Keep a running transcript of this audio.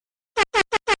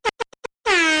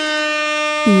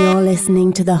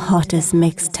listening to the hottest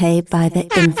mixtape by the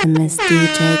infamous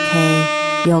DJ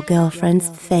K, your girlfriend's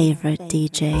favorite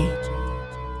DJ.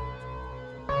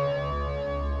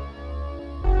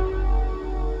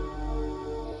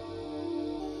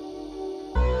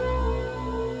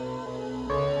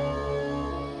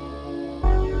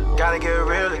 Gotta get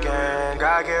real again,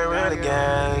 gotta get real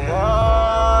again.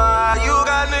 Oh, you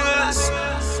got niggas,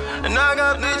 and I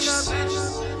got bitches.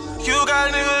 You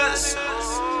got niggas,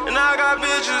 and I got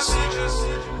bitches.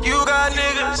 You got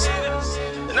niggas,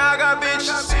 and I got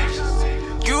bitches.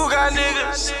 You got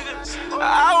niggas.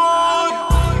 I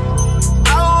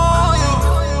want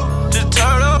you to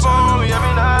turn up on me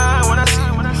every night when I see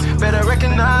you. Better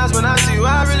recognize when I see you.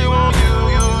 I really want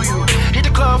you. Hit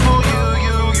the club for you.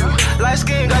 Light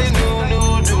skin got you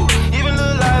new do. Even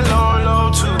look like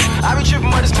low too. I be tripping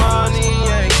with this money,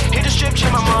 yeah. Hit the strip,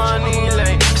 check my money,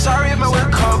 like. Sorry if my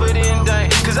work covered in day.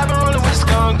 Cause I been rolling with a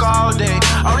skunk all day.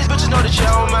 All these bitches know that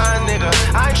you're my nigga.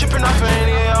 I ain't tripping off of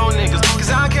any old niggas. Cause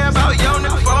I don't care about yo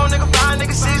nigga, 4 nigga, 5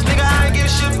 nigga, 6 nigga. I ain't give a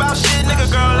shit about shit, nigga,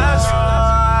 girl, that's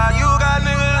you got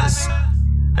niggas,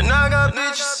 and I got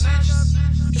bitches.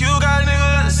 You got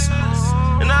niggas,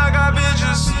 and I got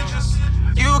bitches.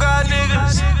 You got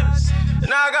niggas,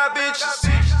 and I got bitches.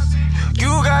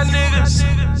 You got niggas.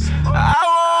 I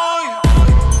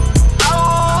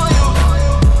want you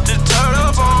to turn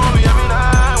up on me every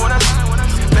night when I see you.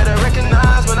 Better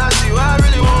recognize when I see you. I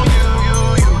really want you.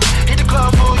 Hit the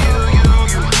club for you.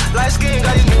 Light skin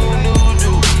got you new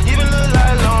do. Even look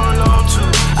like long too.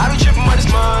 I be tripping with this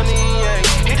money, yeah.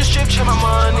 Hit the strip, check my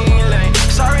money, like.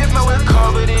 Sorry if my whip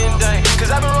covered in day.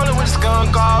 Cause I been rolling with a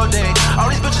skunk all day. All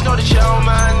these bitches know that you're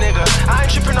my nigga. I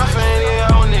ain't tripping off of any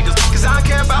old niggas. Cause I don't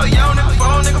care about yo nigga,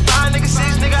 4 nigga, 5 nigga,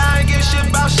 6 nigga. I ain't give a shit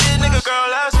about shit, nigga, girl,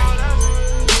 that's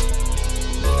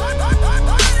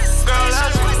girl,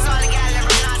 that's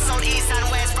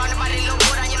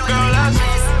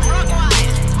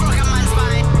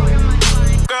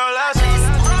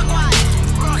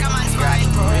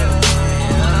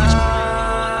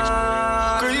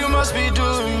girl, you must be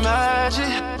doing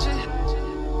magic.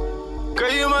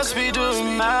 Girl, you must be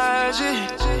doing magic.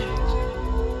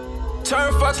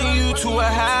 Turn fucking you to a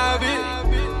habit.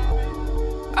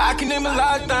 I can name a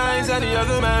lot of things that the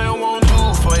other man won't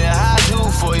do for you. I do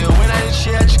for you. When I ain't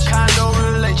share at your condo,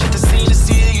 relate you to see you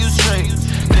straight.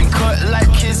 Then cut like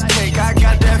kiss cake. I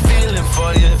got that feeling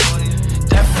for you.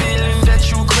 That feeling that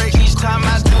you crave each time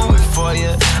I do it for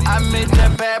you. I made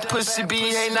that bad pussy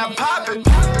be ain't not poppin'.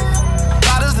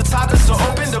 Bottles the topic, so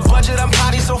open the budget. I'm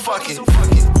potty, so fuck it.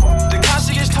 The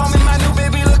concierge told me my new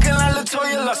baby looking like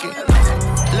Latoya Lucky.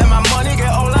 Let my money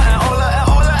get older and older and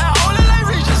older and older like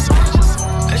Regis.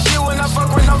 And shit when I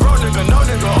fuck with no bro nigga, no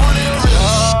nigga, only a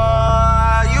Regis.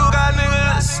 You got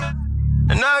niggas,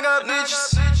 and I got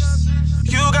bitches.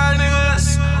 You got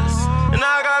niggas, and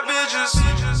I got bitches.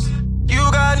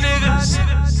 You got niggas,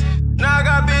 and I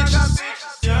got bitches.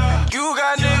 You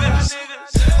got niggas.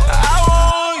 I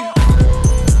want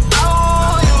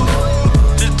you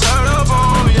to turn up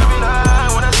on me every night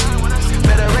when I see you.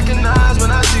 Better recognize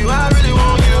when I see you. I really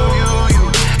want you.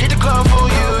 Hit the club for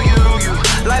you.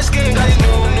 Light skin got you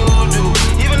new do.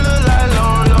 Even look like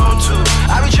long too.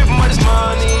 I be tripping with this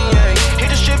money, yeah. Hit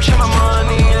the strip, check my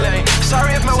money, like.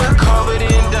 Sorry if my work covered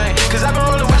in day. Cause I been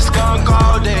rolling with a skunk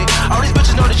all day. All these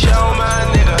bitches know that you're my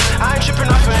nigga. I ain't tripping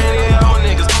off of any old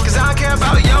niggas. Cause I don't care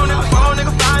about yo nigga, 4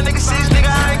 nigga, 5 nigga, 6 nigga.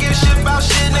 I ain't give a shit about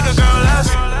shit, nigga, girl, that's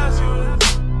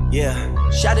yeah.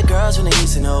 Shout the girls from the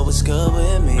east and know what's good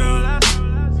with me.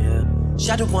 Yeah.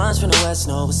 Shout the ones from the west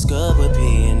know what's good with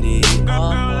P&D.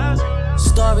 Oh.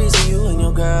 Stories of you and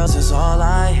your girls is all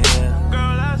I hear.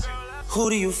 Who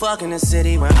do you fuck in the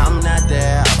city when I'm not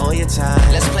there? I owe your time.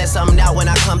 Let's plan something out when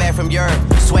I come back from Europe.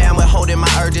 Swear I'm withholding my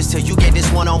urges till you get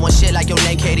this one-on-one shit like your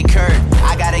name Katie Couric.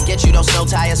 I gotta get you those snow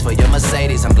tires for your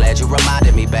Mercedes. I'm glad you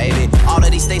reminded me, baby. All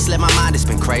of these things slip my mind, it's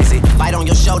been crazy. Bite on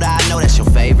your shoulder, I know that's your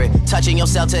favorite. Touching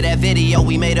yourself to that video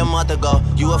we made a month ago.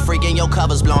 You a freak and your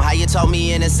cover's blown. How you told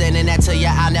me innocent and that to you,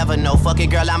 I'll never know. Fuck it,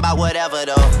 girl, I'm about whatever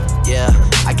though. Yeah,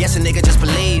 I guess a nigga just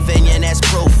believe in you and that's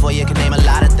proof for you. Can name a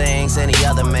lot of things any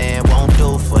other man won't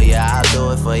do for you. I'll do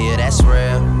it for you, that's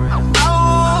real. I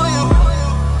want you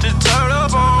to turn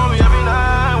up on me every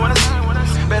night when I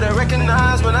see you. Better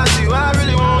recognize when I see you. I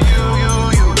really want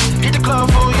you. Hit the club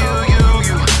for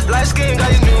you. Light skin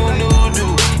got you new do.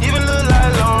 Even look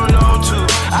like long too.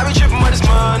 I be tripping with this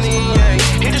money, yeah.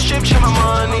 Hit the strip, check my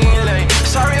money, like.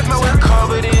 Sorry if my work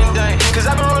covered in day. Cause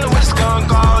I been rolling with a skunk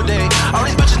all day. All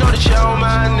these bitches know that you're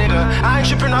my nigga. I ain't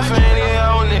tripping off of any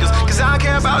old niggas. Cause I don't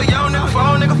care about yo nigga,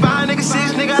 4 nigga, 5 nigga,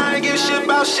 6 nigga. I ain't give a shit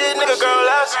about shit, nigga, girl,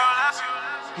 that's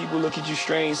people look at you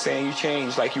strange saying you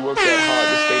changed, like you work that hard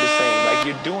to stay the same. Like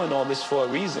you're doing all this for a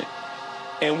reason.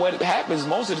 And what happens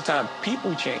most of the time,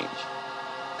 people change.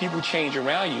 People change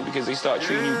around you because they start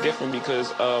treating you different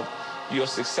because of your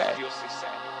success.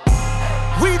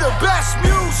 We the best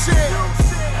music.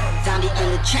 Zombie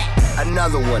on the track.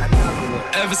 Another one.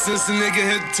 Ever since a nigga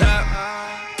hit the top,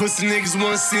 pussy niggas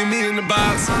wanna see me in the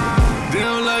box. They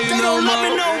don't love you no more.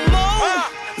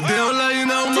 They don't love you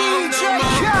no more.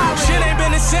 Shit ain't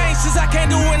been the same since I can't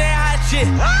do that hot shit.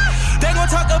 They gon'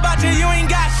 talk about you, you ain't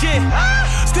got shit.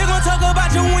 Still gon' talk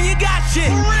about you when you got shit.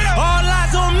 All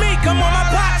eyes on me, come on my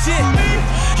pop shit.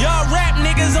 Y'all rap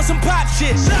niggas on some pop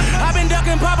shit. I been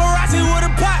ducking paparazzi with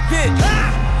a pop bitch.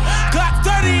 Glock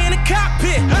 30 in the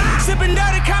cockpit. Sippin'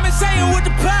 dirty, conversating with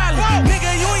the pilot.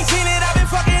 Nigga, you ain't seen it, I been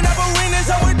fucking up arenas.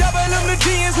 I would double them the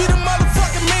GNs, we the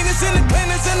motherfucking meanest,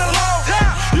 independence in the law.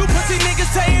 You pussy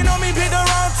niggas saying on me, pick the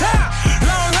wrong time.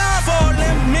 Long line for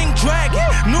them mink dragon.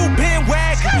 New bin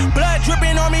wagon. Blood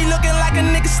dripping on me, looking like a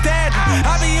nigga stabbed.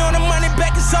 I be on the money,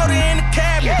 back and soda in the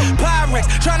cabinet. Pyrex,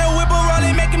 tryna whip a roll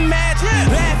and make it magic.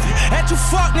 Laughing at you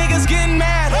fuck niggas getting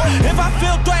mad. If I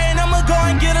feel threatened, I'ma go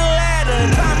and get a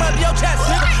ladder. Climb up your chest,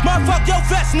 nigga. Motherfuck your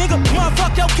vest, nigga.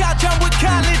 Motherfuck your couch, I'm with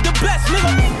Khaled, the best,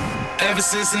 nigga. Ever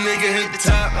since a nigga hit the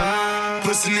top,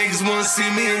 pussy niggas wanna see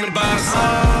me in the box.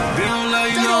 They don't love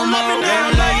you no more. They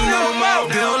don't love you no more.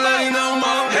 They don't love you no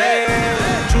more. Hey,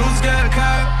 Jules got a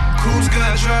car, Cool's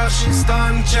got a drop. Shit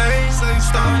starting to change, things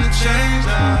starting to change.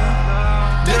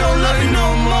 They don't love you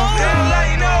no more. They don't love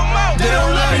you no more. They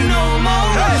don't love you no more.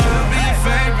 Should be your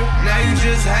favorite, now you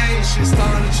just hate. Shit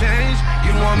starting to change.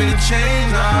 You want me to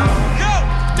change now?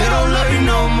 They don't love you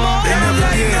no more. They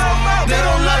never did. They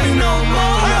don't love you no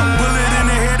more. Bullet in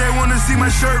the head, they wanna see my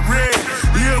shirt red.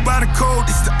 Live by the code,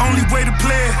 it's the only way to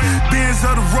play it. Benz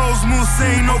of the Rose Moon,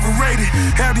 ain't overrated.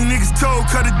 Have these niggas told,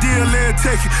 cut a deal, let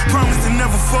take it. Promise to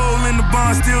never fold in the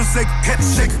bond, still shake. Had to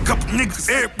shake a couple niggas,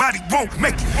 everybody won't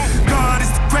make it. God is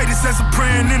the greatest, as I'm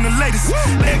praying in the latest.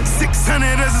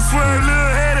 X600 as a swerve,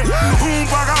 little headed.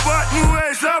 Boombox, I bought new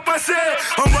ass up, I said.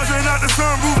 I'm busting out the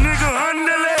sunroof, nigga,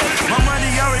 underlay. My money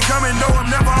already coming, though I'm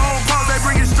never on pause. They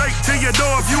bring it straight to your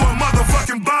door if you a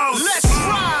motherfucking boss. Let's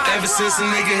ride. Ever since a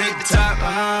nigga hit the top,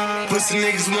 pussy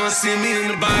niggas wanna see me in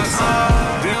the box.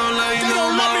 They don't love you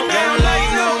no more. They don't love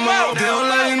you no more. They don't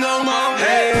love you no more.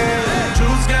 Hey,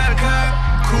 Jules got a car,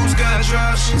 Cool's got a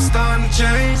drop. Shit starting to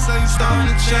change, so you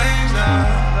starting to change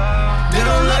now. They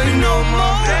don't love you no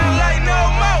more. They don't love you no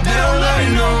more. They don't love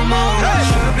you no more.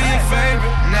 Should be your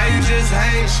favorite, now you just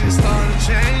hate. Shit starting to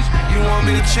change. You want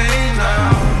me to change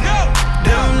now?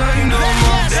 They don't love you no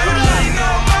more. They don't love you no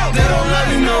more. They don't love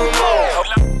you no more.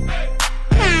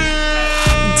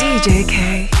 DJ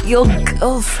K, your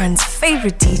girlfriend's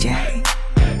favorite DJ.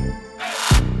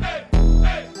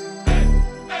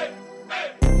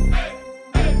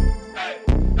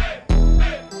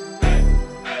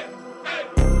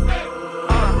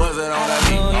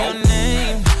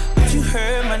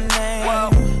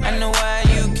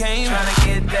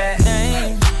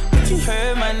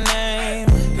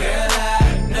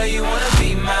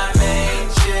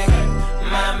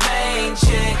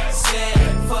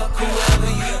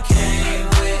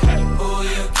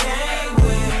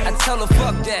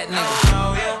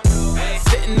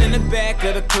 Back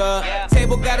of the club,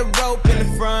 table got a rope in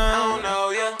the front. I don't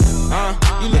know ya.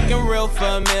 You looking real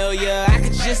familiar. I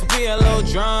could just be a little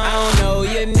drunk. I don't know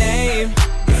your name.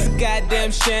 It's a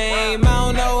goddamn shame. I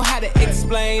don't know how to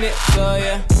explain it to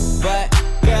ya, but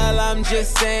girl, I'm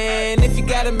just saying, if you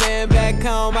got a man back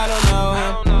home, I don't know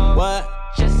him. What?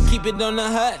 Just keep it on the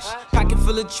hush. Pocket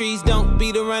full of trees, don't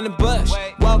beat around the bush.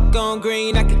 Walk on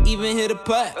green, I can even hit a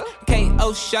putt.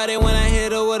 KO shot it when I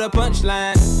hit her with a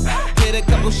punchline. Hit a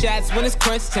couple shots when it's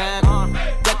crunch time.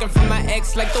 Ducking from my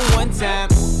ex like the one time.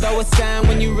 Throw a sign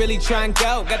when you really try and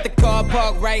go. Got the car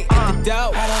parked right at the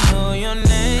door. I don't know your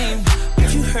name,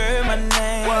 but you heard my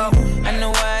name. I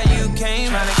know why you came,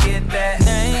 tryna get that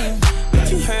name. But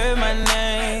you heard my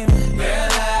name. Girl,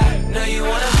 I know you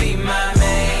wanna be my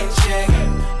main chick.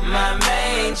 My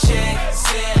main chick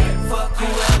said, fuck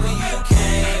whoever you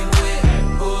came with.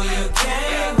 Who you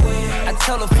came with. I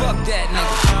told her, fuck that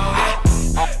nigga.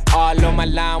 All on my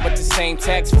line with the same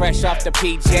text, fresh off the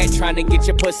P-Jet, trying to get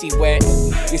your pussy wet.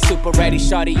 You super ready,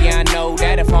 shorty, yeah, I know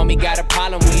that. If homie got a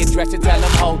problem, we address it, tell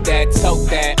him hold that, tote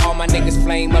that. All my niggas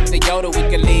flame up the Yoda, we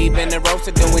can leave in the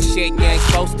roaster, doing shit you ain't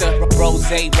supposed to. Rose,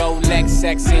 Rolex,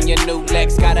 sex in your new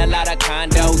Lex, got a lot of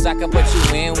condos, I can put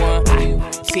you in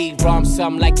one. T-Rom,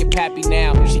 something like your pappy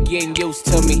now, she getting used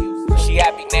to me, she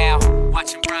happy now.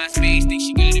 Watching bronze face, think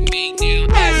she got it made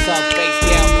now. Ass up,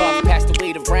 face down, puff, pass the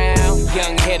weed around.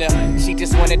 Young hitter, she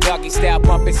just want a doggy style,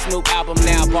 bumpin' Snoop album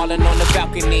now, ballin' on the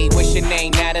balcony. What's your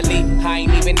name, Natalie? I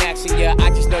ain't even asking ya, I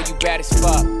just know you bad as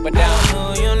fuck. But now I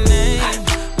know your name,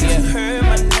 you heard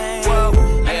my name. Whoa,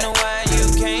 I know why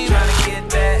you came, tryna get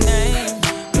that name.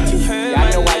 But you heard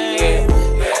my name.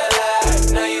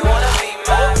 Know you wanna be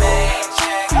my main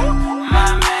chick,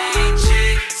 my main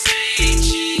chick.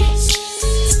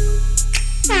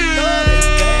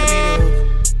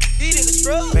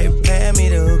 Baby, pay me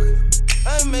the hook.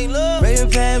 I make love. Baby,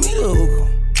 pay me the hook.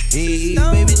 Hey,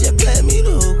 baby, just play me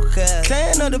the hook.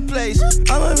 Tan of the place.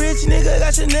 I'm a rich nigga,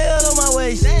 got Chanel on my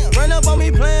waist. Run up on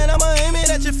me playing, I'ma aim it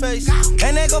at your face.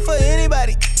 And that go for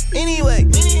anybody, anyway.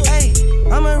 Hey,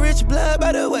 I'm a rich blood,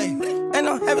 by the way. And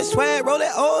I'm having swag, roll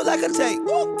it old like a tape.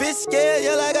 Bitch scared,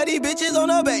 yeah, I got these bitches on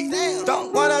the base.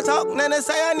 Don't wanna talk, then they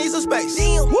say I need some space.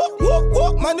 Whoop, whoop,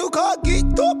 whoop, my new car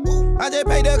geeked up. I just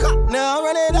paid the cop, now I'm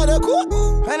running out of court.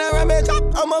 And I run me top,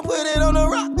 I'ma put it on the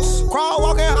rocks. Crawl,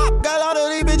 walk, and hop, got all of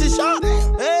these bitches shot.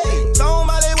 Hey, stone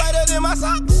my leg whiter than my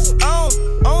socks. I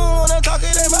don't wanna talk,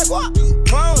 it ain't my guap.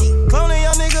 Cloning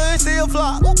young nigga, it still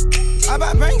flop. I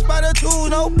buy banks by the two,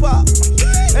 no pop.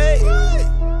 Hey,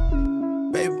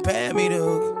 baby, pay me the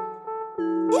hook.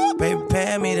 Baby,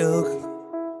 pay me the hook.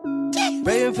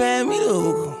 Baby, pay me the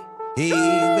hook. Hey,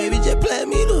 baby, just play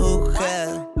me the hook.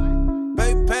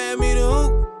 Baby, pay me the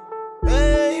hook.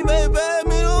 Hey, baby, pay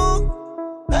me the hook.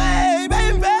 Hey,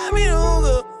 baby, pay me the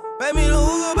hook. Pay me the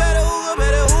hook, better hook,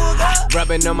 better hook.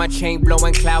 Rubbing on my chain,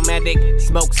 blowing Cloudmatic.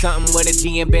 Smoke something with a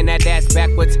G and bend that ass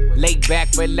backwards. Lay back,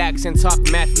 relax, and talk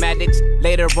mathematics.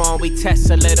 Later on, we test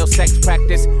a little sex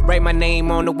practice. Write my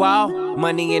name on the wall.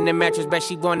 Money in the mattress, bet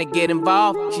she wanna get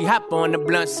involved. She hop on the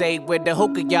blunt, say with the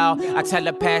hookah, y'all. I tell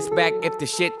her pass back if the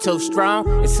shit too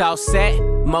strong. It's all set.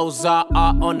 Mozart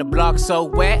art on the block so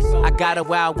wet. I got her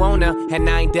where I want her, and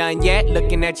I ain't done yet.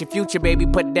 Looking at your future, baby,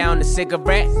 put down the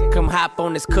cigarette. Come hop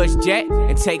on this cush jet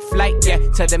and take flight, yeah.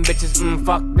 Tell them bitches,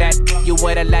 fuck that. You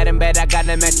would've let him bet I got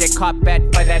a magic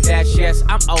carpet for that dash, yes.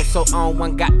 I'm also on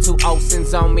one, got two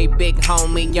Olsons on me. Big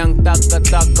homie, young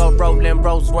thugger, rolling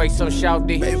Rolls Royce, so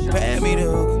shouty. Baby, pay me the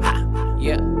hook.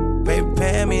 Yeah. Baby,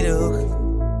 pay me the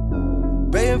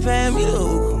hook. Baby, pay me the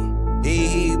hook.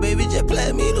 Hey, baby, just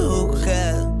play me the hook.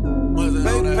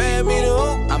 Baby, pay me the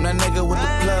hook. I'm that nigga with the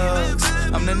plugs.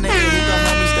 I'm the nigga who got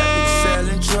homies that be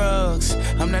selling drugs.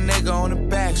 I'm that nigga on the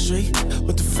back street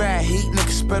with the fat heat.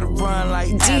 Niggas better run like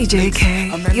DJ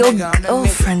K, your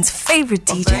girlfriend's favorite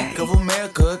DJ. Bank of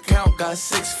America account got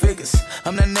 6 figures.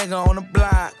 I'm that nigga on the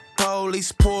block.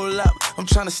 Police pull up, I'm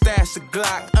tryna stash the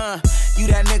Glock. You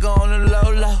that nigga on the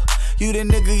low. You the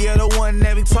nigga, yeah, the one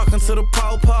that be talking to the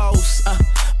po-pos.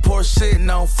 Porsche shitting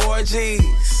on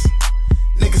 4Gs.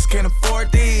 Niggas can't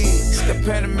afford these. The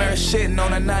Panamera shitting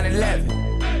on a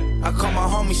 911. I call my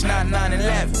homies not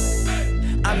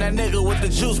 911. I'm that nigga with the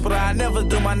juice, but I never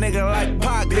do my nigga like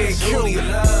Pac. Bitch, who do you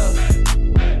love?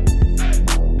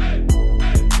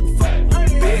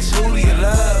 Bitch, who do you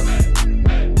love?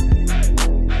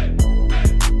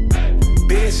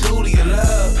 Bitch, who do you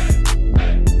love?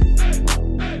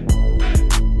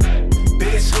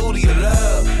 Bitch, who do you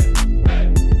love?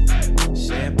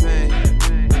 Champagne.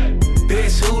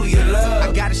 Bitch, who do you love?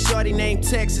 I got a shorty named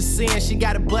Texas Sin. She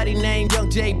got a buddy named Young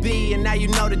JB, and now you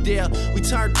know the deal. We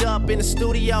turned up in the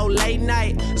studio late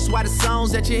night. That's why the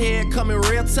songs that you hear coming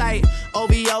real tight.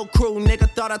 OVO crew, nigga,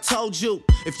 thought I told you.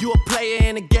 If you a player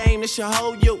in the game, this should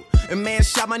hold you. And man,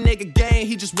 shot my nigga game,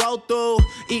 he just rolled through.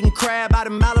 Eating crab out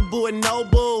of Malibu and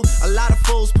Nobu. A lot of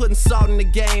fools putting salt in the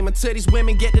game. Until these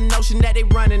women get the notion that they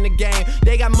running the game.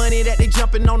 They got money that they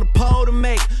jumping on the pole to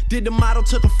make. Did the model,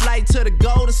 took a flight to the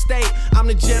Golden State. I'm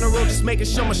the general, just making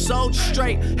sure my soldiers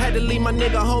straight. Had to leave my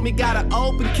nigga homie, got an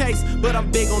open case. But I'm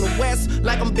big on the west,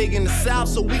 like I'm big in the south.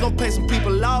 So we gon' pay some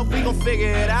people off, we gon' figure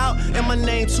it out. And my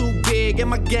name too big, and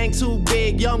my gang too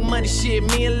big. Young money shit,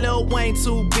 me and Lil Wayne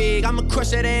too big. I'ma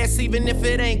crush that ass even if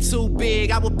it ain't too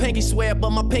big. I would pinky swear, but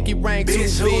my pinky ring too big.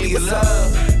 Bitch, who do you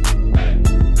love?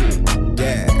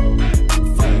 Yeah.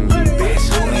 Bitch,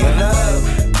 who do you love?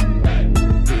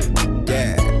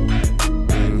 Yeah.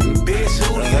 Bitch,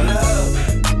 who do you love?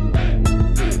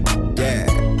 Yeah.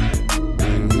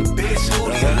 Bitch, who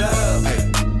do you love?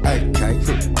 Hey,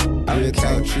 I'm the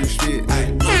count true shit.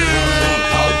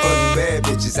 All fucking bad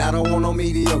bitches. I don't want no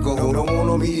mediocre. Who don't want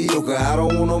no mediocre? I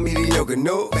don't want no mediocre.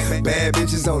 No, bad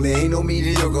bitches only. Ain't no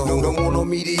mediocre. Who don't want no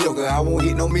mediocre? I won't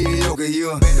hit no mediocre.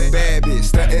 You a bad bitch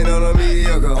stuntin' on a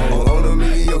mediocre. On a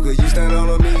mediocre, you stunt on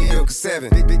a mediocre 7.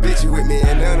 Big bitch, you with me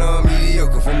and none on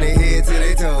mediocre. From their head to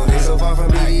their toe, they so far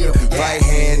from mediocre. Right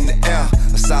hand in the air,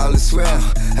 a solid swell.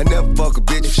 I never fuck a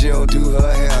bitch if she don't do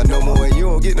her hair no more. And you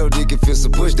don't get no dick if it's a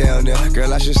bush down there.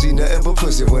 Girl, I should see nothing but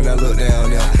pussy when I look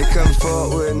down there. He come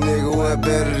forward with a nigga, what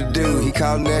better to do? He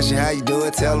callin' at you, how you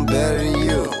doing? Tell him better than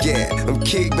you. Yeah, I'm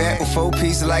kicked back with 4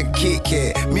 pieces like a Kit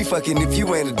Kat. Me fucking if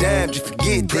you ain't a dime, just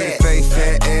forget that. Pretty face,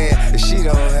 fat ass, that she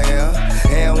don't have.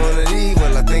 And one of these,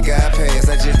 well, I think I passed.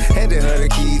 I just handed her the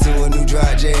key to a new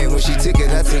dry jam. When she took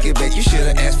it, I took it back. You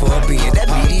should've asked for a being that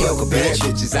mediocre bad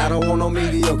bitches. I don't want no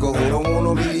mediocre. Who don't want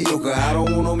no mediocre? I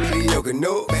don't want no mediocre.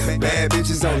 No, bad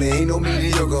bitches only, ain't no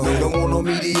mediocre. Who don't want no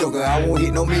mediocre? I won't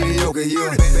hit no mediocre. You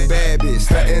bad bitch,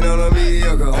 stuntin' on a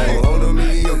mediocre. Oh, on a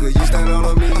mediocre, you stunt on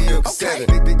a mediocre.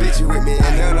 7 big bitch, you with me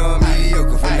and none on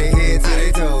mediocre. From their head to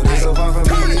their toe, they so far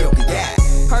from mediocre. Yeah.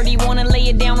 Heard he wanna lay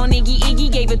it down on Iggy. Iggy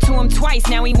gave it to him twice.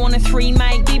 Now he want a 3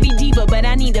 mic Bibby Diva, but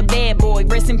I need a bad boy.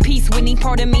 Rest in peace, Whitney,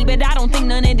 part of me, but I don't think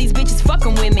none of these bitches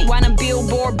fucking with me. Why the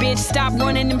billboard bitch stop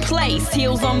running in place?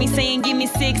 Heels on me saying give me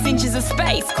 6 inches of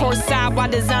space. Course side while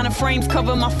designer frames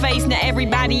cover my face. Now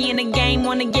everybody in the game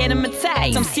wanna get him a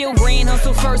taste. I'm still grand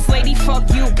hustle first lady. Fuck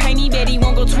you, pay me, bet he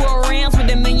won't go 12 rounds with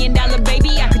 $1 million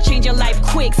baby. I could change your life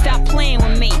quick. Stop playing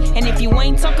with me. And if you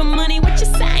ain't talking money, what you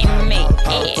saying to me?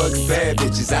 Yeah. Fuck bad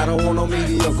bitches. I don't want no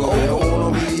mediocre. I don't want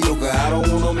no mediocre. I don't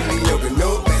want no mediocre.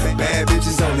 No, bad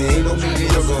bitches only, ain't no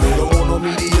mediocre. I don't want no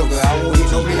mediocre. I won't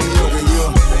hit no mediocre. You a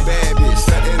bad bitch,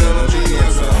 stuntin' on a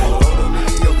mediocre. On a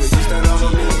mediocre, you stunt on a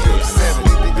mediocre. 7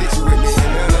 big bitch with me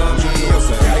and none on mediocre.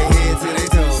 From their head to their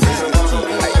toes, they so far from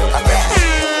me.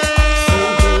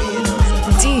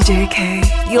 DJ K,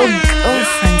 your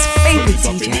girlfriend's favorite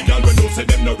DJ.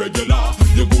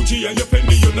 You Gucci and your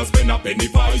Fendi, you no spend a penny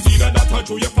for. It's either that or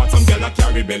through your fat, some girl a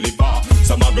carry belly bar.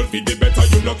 Some a girl feed the better,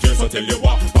 you no care, so tell you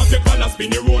what. Pop your collar,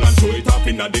 spin your roll and show it off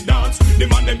inna the dance. The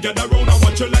man them gather round and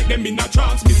watch you like them in a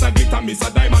trance. Miss a glitter, miss a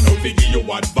diamond, how figure you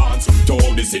advance. To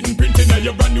all the sitting printing and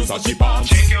your brand new sashi pants.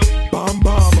 Bam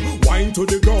bam, wine to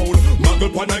the ground.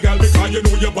 Muggle pon a girl because you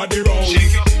know your body round.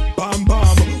 Bam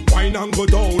bam, wine and go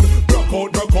down. Broke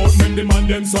out, when the man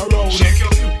them surround.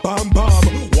 Bam bam,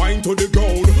 wine to the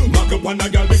ground. Muggle pon a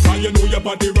girl because you know your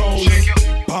body round.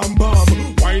 Bam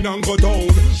bam, wine and go down.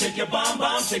 Shake your bam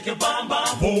bam, shake your bam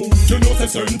bam. Oh, you know say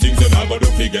certain things you never do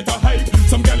forget a hype.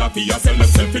 Some girl a fear sell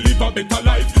themself to live a better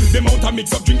life. Them out a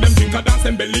mix up drink, them drink a dance,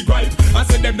 them belly gripe. I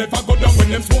say them never go down when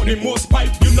them smoke the most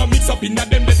pipe. You no mix up in them,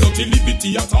 they don't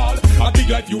liberty at all. A big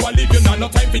life you a live, you no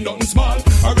time for nothing small.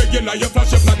 A regular you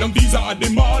flash your platinum visa at the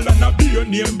mall. And a beer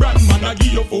name brand man a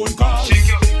give your phone call.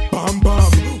 Bam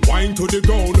bam, wine to the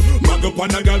ground. Mag up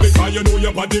on a girl because you know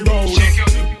your body round.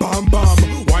 Bam bam,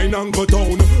 wine and go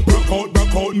down. Broke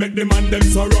out, make the man them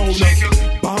surround.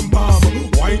 Bam bam,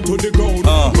 wine to the ground.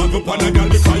 Mag up on a girl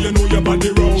because you know your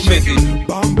body round.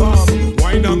 Bam bam,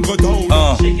 wine and go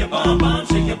down. Shake your bam bam,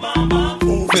 shake your bam bam.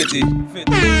 50.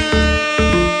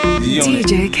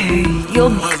 DJ K, your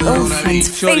girlfriend's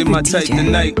Shorty favorite my type DJ.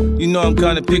 tonight. You know I'm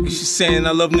kinda picky. She's saying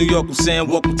I love New York. I'm saying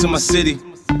welcome to my city.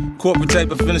 Corporate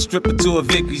type, I finna strip her to her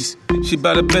Vicky's. She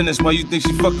bout her business, why you think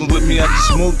she fucking with me? I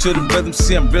just move to the rhythm,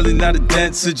 see I'm really not a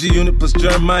dancer. G-Unit plus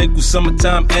Jeremiah equals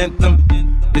summertime anthem.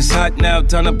 It's hot now,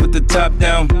 time to put the top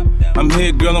down. I'm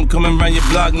here, girl, I'm coming round your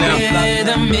block now.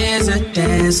 Rhythm is a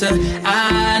dancer,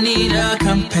 I need a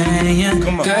companion.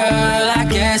 Come on. Girl, I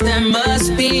guess that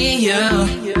must be you.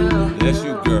 Yes,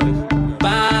 you, girl.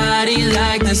 Body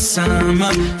like the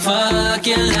summer,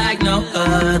 fucking like no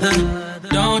other.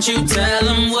 Don't you tell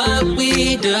them what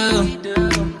we do.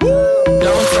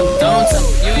 Don't tell them,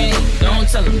 you ain't need. Don't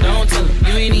tell them,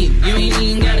 you ain't need. You ain't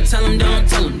even gotta tell them, don't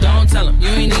tell them, you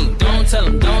ain't need. Don't tell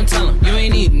them, you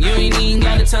ain't even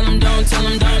gotta tell them, don't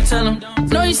tell them.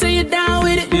 Know you say you're down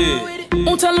with it. Yeah.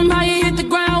 Won't tell them how you hit the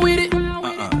ground with it.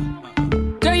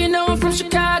 Girl, you know I'm from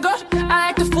Chicago. I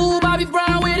act a fool, Bobby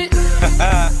Brown with it.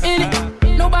 In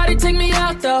it, nobody take me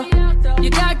out though. You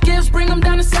got gifts, bring them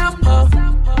down to South Pole.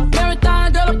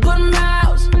 Marathon, girl, I put them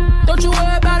out. Don't you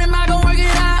worry about him, I gon' work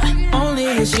it out. Only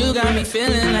cause you got me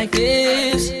feeling like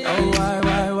this. Oh,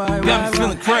 why? Got me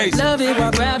feeling crazy. Love it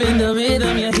while grabbing the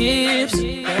rhythm, your hips.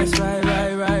 That's right.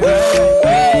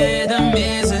 Rhythm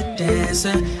is a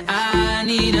dancer. I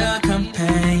need a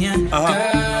companion. Girl,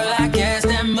 I guess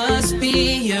that must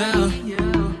be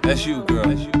you. That's you,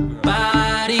 girl.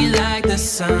 Body like the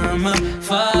summer,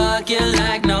 fuck you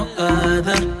like no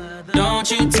other.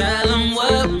 Don't you tell them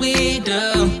what we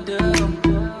do.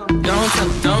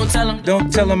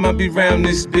 Don't tell them I be round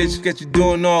this bitch. Got you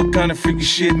doing all kind of freaky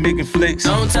shit, making flicks.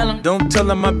 Don't tell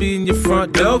them I be in your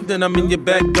front door, then I'm in your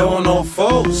back door on all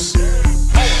fours.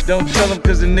 Don't tell them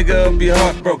cause the nigga will be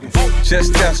heartbroken.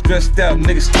 Chest out, stressed out,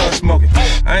 niggas start smoking.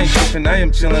 I ain't tripping, I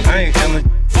am chillin', I ain't illin'.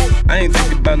 I ain't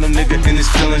thinking about no nigga in his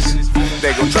feelings.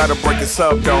 They gon' try to break us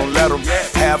up, don't let them.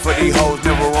 Half of these hoes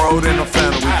never rode in a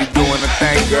phantom. We be doing a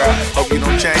thing, girl. Hope you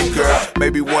don't change, girl.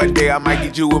 Maybe one day I might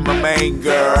get you with my main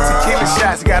girl. Tequila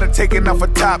shots, gotta take it off a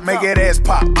top, make that ass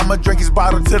pop. I'ma drink his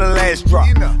bottle to the last drop.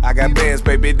 I got bands,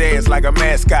 baby, dance like a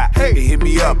mascot. It hit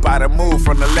me up, I done moved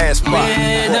from the last spot.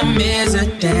 Rhythm is a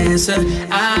dancer,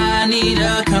 I need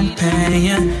a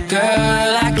companion. Girl,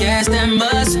 I guess that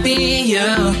must be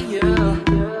you.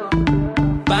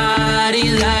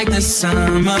 Body like the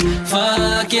summer,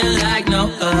 fucking like no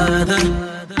other.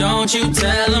 Don't you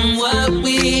tell them what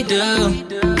we do.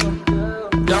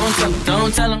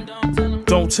 Don't tell them.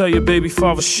 Don't tell your baby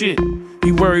father shit.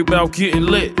 He worried about getting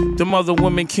lit. Them other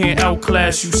women can't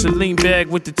outclass you. Celine bag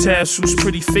with the tassels,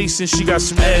 pretty face and she got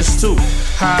some ass too.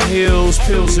 High heels,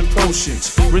 pills and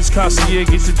potions. Rich Cossier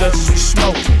get the Dutch we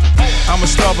smoking. I'm a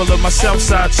star, but love my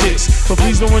Southside chicks. But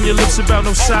please don't run your lips about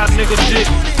no side nigga dick.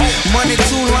 Money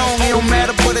too long, it don't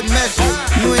matter what it measures.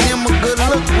 You and him a good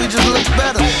look, we just look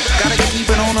better. Gotta keep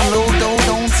it on the low, though,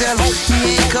 don't tell him.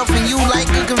 He ain't cuffing you like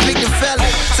a convicted fella.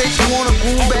 Say she wanna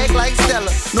groove back like Stella.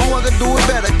 No one can do it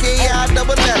better, K.I.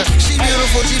 double letter. She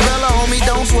beautiful, she Bella, homie,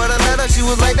 don't sweat a letter. She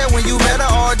was like that when you met her,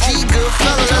 RG, good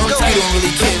fella, let's go. You don't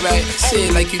really care, right?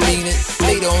 Say it like you mean it.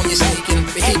 Later on, you're sneaking,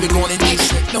 behavior going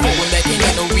indecent. No holding back, ain't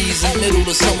got no reason. Middle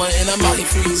of summer and I'm out here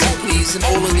freezing, pleasing.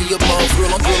 All of the above,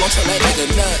 girl, I'm tell that nigga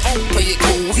nut. Play it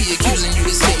cool, he accusing you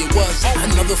to say it was.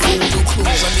 Another fool, new clues,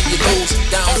 I need your lows.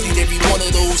 Downs, need every one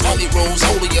of those. 100 rolls,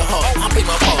 hold your heart, I'll play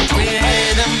my part.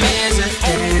 Rhythm is a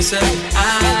dancer,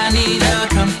 I need a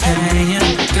companion.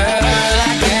 Girl,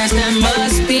 I guess that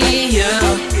must be you.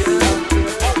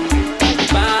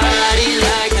 Body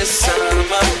like the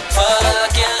summer,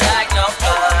 fucking like no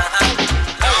other.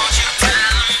 Don't you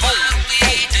tell them what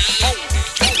we do.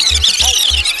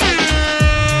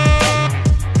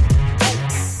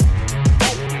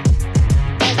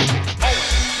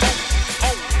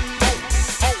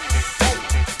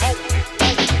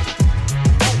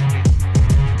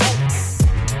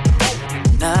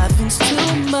 Nothing's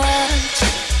too much,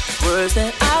 words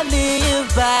that I live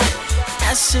by.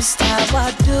 That's just how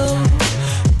I do.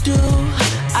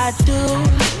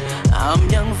 I'm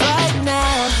young right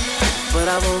now, but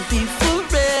I won't be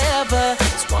forever.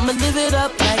 So I'ma live it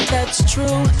up like that's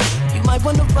true. You might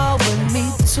wanna roll with me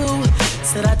too.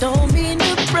 Said I don't mean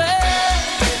to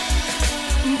brag,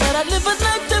 but I live a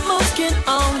life that most can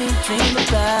only dream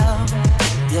about.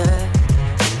 Yeah.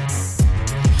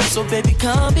 So baby,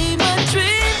 come be my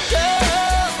dream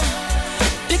girl.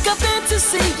 Pick up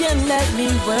fantasy and let me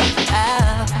work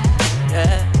out.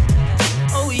 Yeah.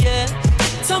 Oh yeah.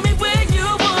 Tell me where you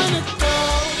wanna go,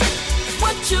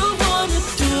 what you wanna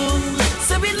do.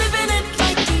 Say we living it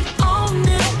like we own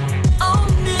it, own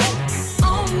it,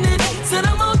 own it. Said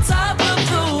I'm on top of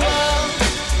the world.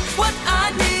 What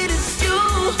I need is you.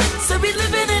 Say we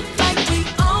living it like we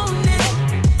own it,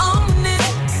 own it,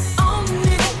 own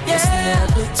it. Yeah. It's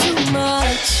never too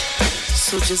much,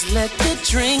 so just let the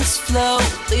drinks flow.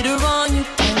 Later on you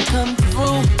can come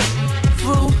through,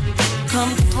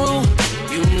 come through.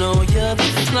 You know you're the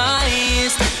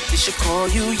flyest. They should call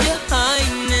you your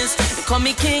highness. They call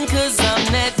me king cause I'm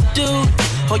that dude.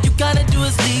 All you gotta do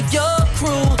is leave your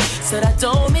crew. Said I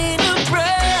don't mean to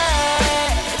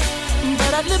brag,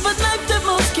 but I live a life that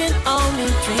most can only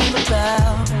dream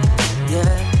about.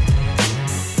 Yeah.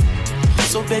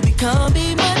 So baby, come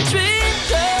be my dream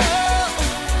girl.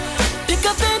 Pick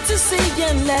up fantasy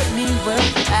and let me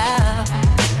work out.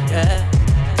 Yeah.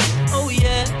 Oh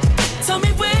yeah. Tell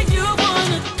me where you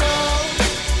wanna go,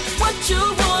 what you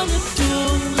wanna do.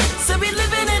 Say we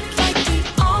living it like we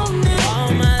own it.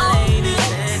 All my ladies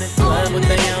in the club with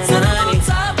their own money.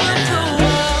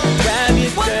 Grab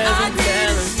your girls and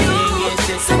tell them you ain't get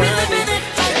shit from me.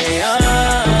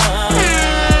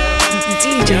 Say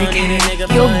DJ K, your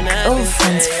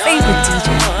girlfriend's favorite DJ.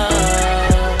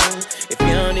 If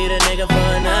you don't need a nigga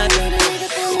for nothing,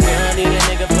 if you don't need a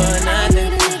nigga for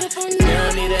nothing, if you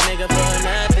don't need a nigga for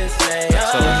nothing.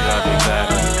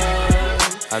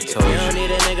 I told you.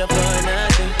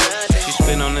 She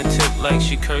spit on the tip like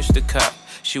she cursed the cop.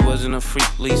 She wasn't a freak,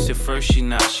 least at first she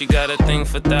not. She got a thing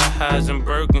for thigh highs and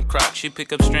burger crocs. She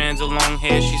pick up strands of long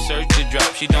hair, she search to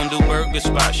drop. She don't do burger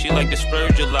spots, she like to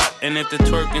splurge a lot. And if the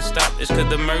twerking stop, it's cause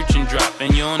the merchant drop.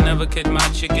 And you don't never catch my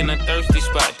chick in a thirsty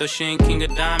spot. Though she ain't king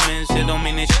of diamonds, it don't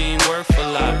mean that she ain't worth a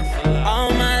lot.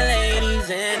 All my ladies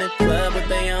in the club with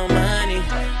their own money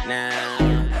now.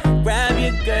 Grab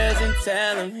your girls and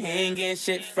tell them he ain't getting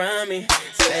shit from me.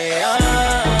 Say, oh,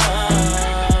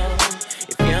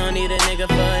 if you don't need a nigga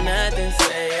for nothing,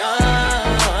 say, oh,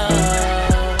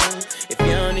 if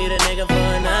you don't need a nigga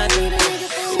for nothing,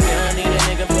 if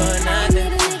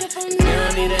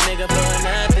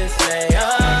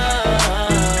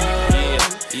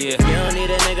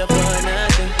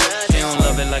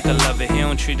like I love it. He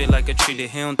don't treat it like I treat it.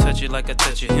 He don't touch it like I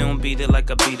touch it. He don't beat it like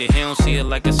I beat it. He don't see it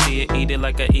like I see it. Eat it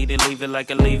like I eat it. Leave it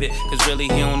like I leave it. Cause really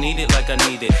he don't need it like I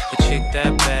need it. A chick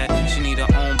that bad, she need her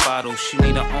own bottle. She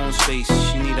need her own space.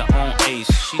 She need her own ace.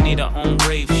 She need her own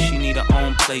rave. She need her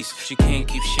own place. She can't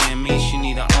keep sharing me. She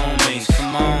need her own mace.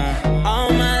 Come on.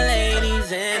 All my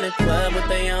ladies in the club with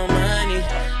their own money.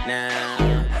 Now,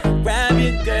 grab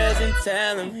your girls and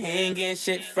tell them he ain't getting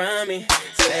shit from me.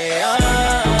 Say, oh,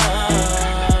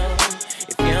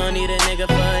 if you don't need a nigga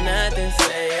for nothing,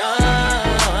 say, oh,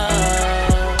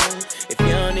 if you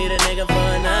don't need a nigga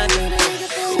for nothing,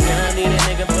 if you don't need a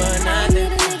nigga for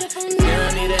nothing, if you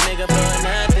don't need a nigga for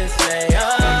nothing, say, oh,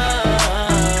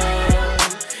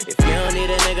 if you don't need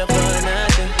a nigga for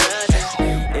nothing.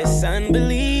 It's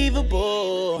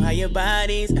unbelievable how your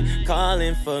body's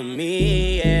calling for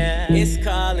me, yeah. It's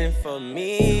calling for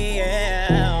me,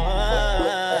 yeah.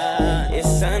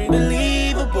 It's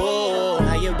unbelievable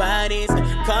how your body's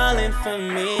calling for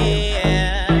me,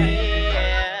 yeah.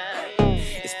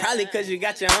 It's probably cause you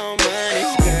got your own money,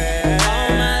 girl. All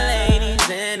my ladies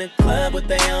in the club with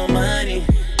their own money.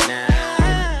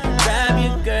 Now, grab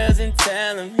your girls and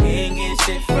tell them he ain't getting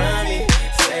shit from me.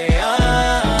 Say, oh,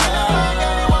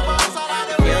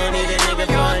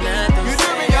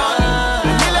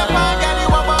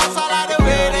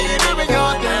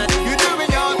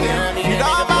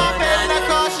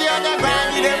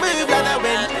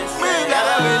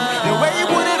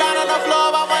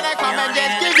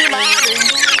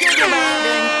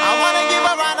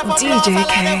 DJ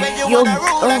K, your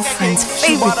girlfriend's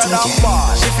favorite DJ.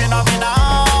 She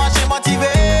phenomenal, she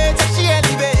motivates, she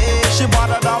elevates. She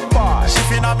better than boss. She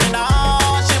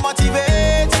phenomenal, she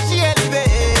motivates, she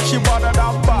elevates. She better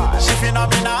than boss. She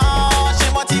phenomenal, she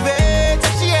motivates,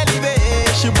 she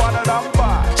elevates. She better than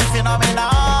boss. She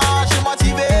phenomenal, she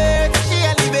motivates, she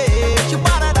elevates. She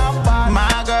better than boss.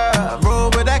 My girl, roll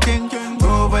with that king,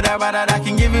 roll with that brother that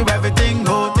can give you everything,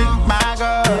 whole thing. My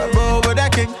girl, roll with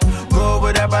that king.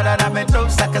 With that brother that make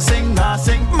looks like a singer,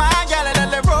 sing. My girl,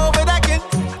 and let roll with that king.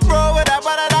 Roll with that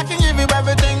brother that can give you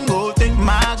everything, go think.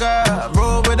 My girl,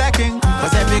 roll with that king.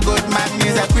 Cause every good man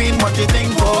needs a queen, what you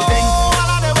think, go think. I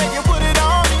like the way you put it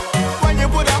on me. When you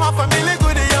put a half a million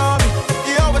goodie on me.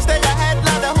 You always stay ahead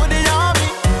like the hoodie on me.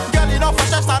 Girl, you know for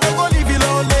sure, I don't go leave you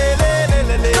lonely.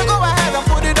 So go ahead and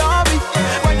put it on me.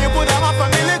 When you put a half a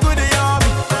million goodie on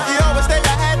me. You always stay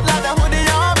ahead like the hoodie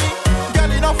on me. Girl,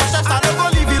 you know for sure, I don't go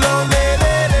leave you lonely.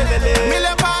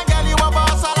 Million pound girl, you a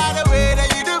boss. I like the way that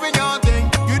you doing your thing.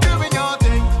 You doing your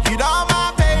thing. You don't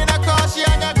mind paying the cost. You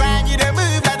on your grind. You don't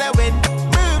move like the wind.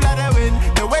 Move like the wind.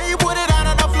 The way you put it on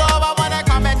the floor, I wanna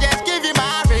come and just give you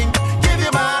my ring. Give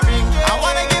you my ring. I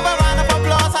wanna give a round of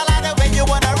applause. I like the way you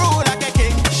wanna rule like a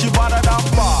king. She better than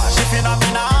boss. She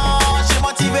phenomenal. She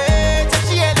motivates.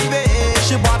 She elevates.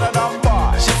 She better than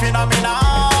boss. She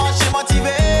phenomenal. She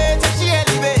motivates. She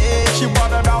elevates. She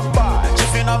better than boss. She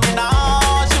phenomenal.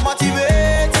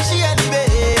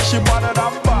 She better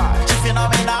than bad. She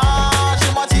phenomenal. She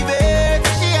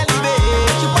motivates. She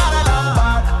elevates. She better than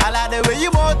bad. I like the way you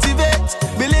motivate.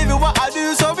 Believe in what I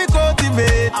do, so we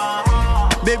cultivate.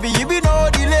 Baby, you be no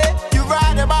delay. You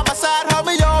ride by my side, help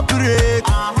me operate.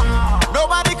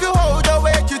 Nobody can hold your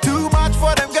weight. You too much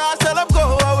for them guys, tell them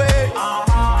go away.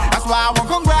 That's why I want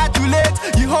to congratulate.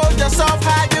 You hold yourself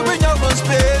high, you in your own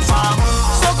space.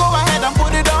 So go ahead and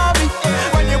put it on me.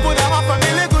 When you put a half a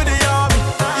million goodie on me.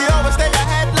 You always stay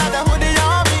ahead like the hoodie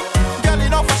on me. Girl, you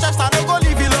know for sure, I don't go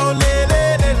leave you lonely.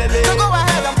 So go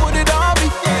ahead and put it on me.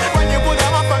 When you put a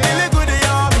half a million goodie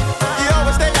on me. You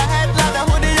always stay ahead like the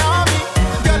hoodie on me.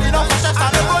 Girl, you know for sure, I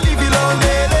don't go leave you lonely.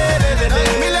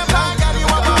 Million pound girl, you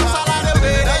a boss. I like the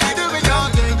way that you doing your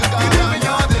thing. You doing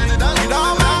your thing. You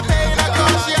don't mind paying the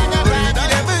cost. You on your grind. You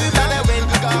don't move like the wind.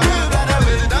 You move like the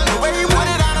wind. The way you put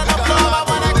it on the floor, I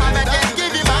wanna come and just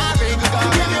give you my ring.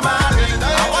 Give you my ring.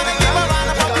 I wanna give a round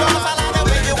of applause. I like the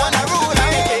way you wanna rule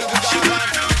like a king.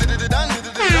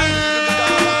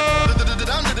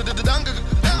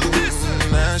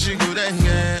 Now she go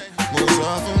dengue, most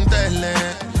often telle.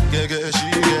 Gege she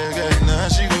gege, now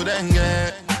she go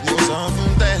dengue, most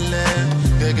often telle.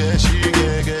 Gege she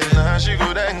gege, now she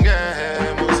go dengue,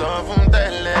 most often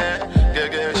telle.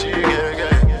 Gege she gege,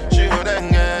 she go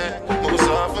dengue, most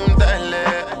often telle.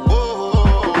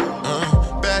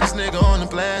 Baddest nigga on the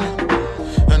planet.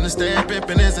 Understand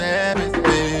pimpin' is a habit,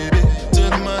 baby. To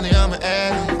the money I'm an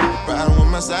addict. Riding with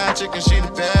my side chicken, she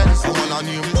the baddest. I wanna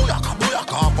need booyaka,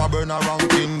 booyaka, for burn around.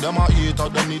 thing. Them a hater,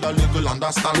 them need a little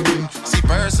understanding. See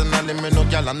personally, me no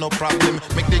gal and no problem.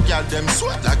 Make the gal them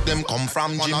sweat like them come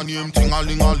from gym. Man a name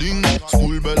ting-a-ling-a-ling,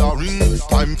 school bell a ring.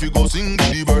 Time fi go sing,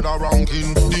 the bird a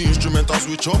ranking. The instrument a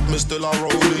switch up, me still a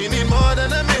rolling. We need more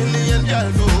than a million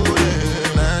gal for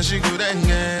it. Now she good and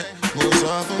get, most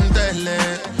of them tell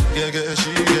it. Yeah,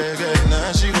 she get,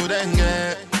 now she good and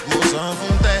get, most of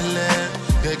them tell it.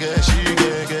 Yeah, she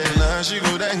get, now she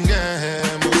good and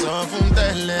get, most of them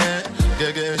tell it.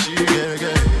 Yeah, she get,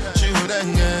 she good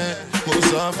and get,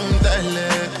 most of them tell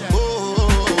it.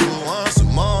 Oh, once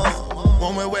more,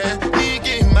 one way, we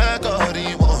give my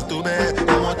body, want to bed,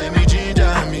 I want them to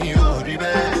ginger me, oh, the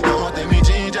bed, I want them to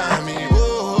ginger me,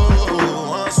 oh,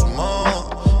 once more,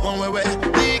 one way,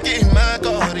 we give my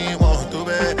body, want to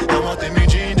bed, I want them to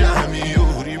ginger me,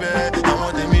 oh, the bed, I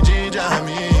want them to ginger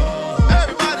me.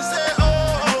 Everybody say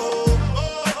oh,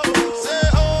 say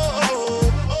oh,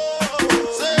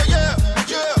 say yeah,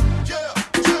 yeah, yeah,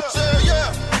 say yeah,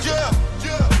 yeah,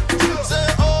 yeah, say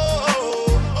oh,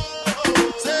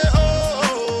 say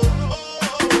oh,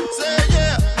 say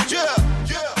yeah, yeah,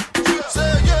 yeah,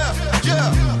 say yeah, yeah,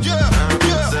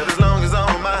 yeah. Said as long as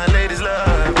all my ladies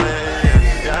love me,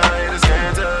 y'all haters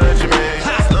can't touch me.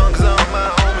 As long as all my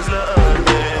homies love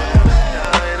me,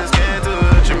 y'all haters can't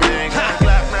touch me.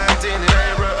 Glock 19, it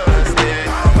ain't rusty.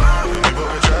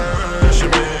 Boy, try rush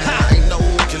me. I ain't no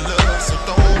killer, so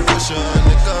don't push a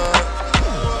nigga.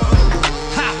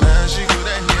 Now she good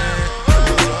and yeah,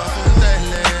 what's off from that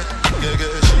land?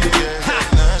 Yeah, she get.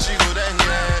 Now she good and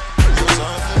yeah, what's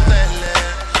off from that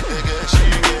land? Yeah, she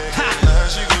get. Now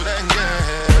she good and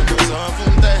yeah, what's off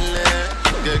from that land?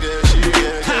 Yeah, she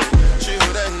get. She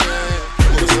good and yeah,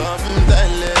 what's off from that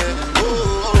land?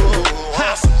 Oh,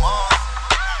 awesome.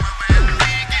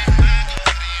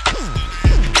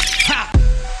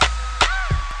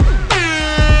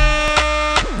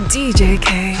 DJ K,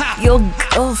 your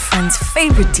girlfriend's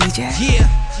favorite DJ. Yeah.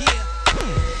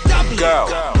 Go.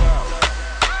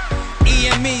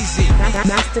 EM easy.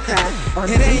 Masterclass on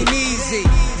It ain't easy.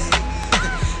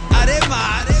 Are they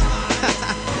mad?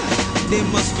 They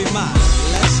must be mad.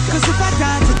 Let's go. Cause if I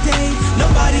die today,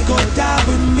 nobody gon' die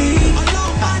with me. If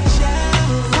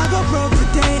I go broke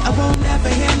today, I won't never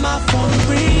hear my phone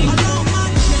ring.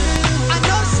 I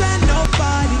don't send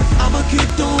nobody, I'ma keep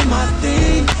doing my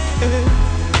thing.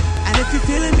 And if you're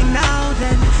feeling me now,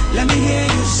 then let me hear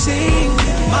you sing.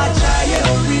 My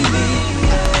child, really.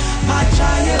 My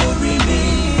child,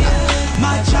 really.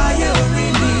 My child,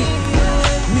 really.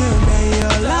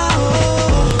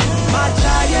 My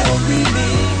child,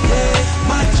 really.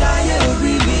 My child,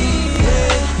 really.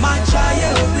 My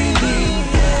child, really.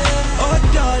 Oh,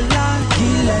 dollar,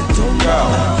 kill it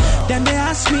tomorrow. Then they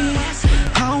ask me,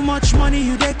 how much money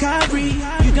you they carry?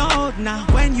 You don't hold now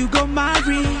when you go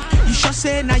marry. You sure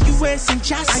say now you wasting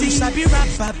chassis. I used to be rap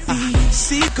papi,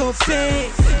 Seco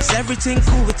face. Is everything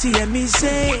cool with TME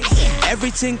say?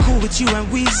 Everything cool with you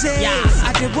and we say.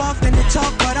 I did walk and they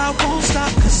talk, but I won't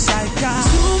stop cause I got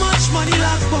too much money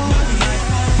like for.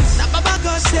 Now Baba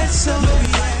God said so.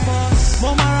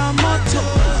 Mama Ramoto.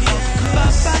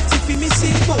 Baba Tiffy me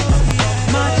simple.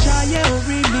 My child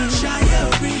really.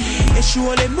 It's you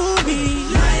only movie.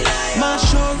 My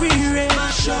shorire.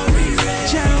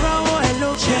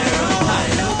 Hello.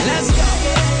 Let's go.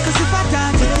 Cause if I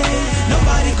die today,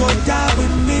 nobody gon' die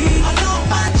with me. If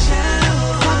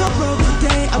I go broke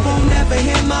today, I won't never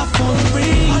hear my phone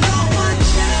ring. I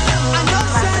don't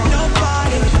send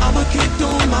nobody, I'ma keep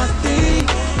doing my thing.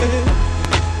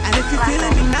 And if you're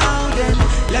feeling me now, then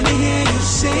let me hear you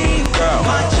sing.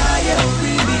 My child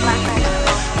really.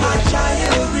 My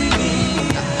child really.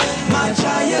 My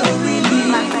child really.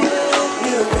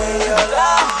 You may your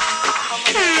love.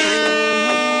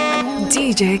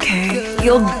 DJ K,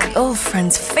 your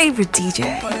girlfriend's favorite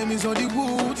DJ. My name is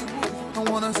Hollywood. I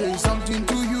wanna say something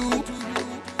to you.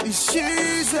 It's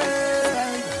easy.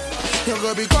 Your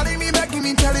girl be calling me, begging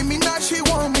me, telling me that she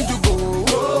want me to go.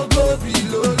 Go,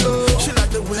 below. She like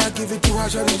the way I give it to her.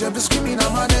 She just be screaming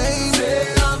out my name.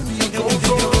 Say I'm me, go.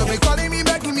 Your girl be calling me,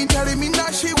 begging me, telling me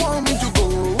that she want me to go.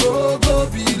 Go,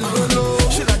 below.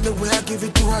 She like the way I give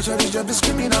it to her. She just be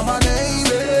screaming out my name.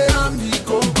 Say I'm me,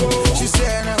 go. She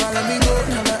said never let me go,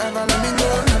 never ever let me go,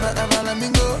 never ever let me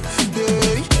go.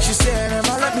 Yeah. She said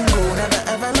never let me go, never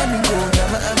ever let me go,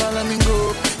 never ever let me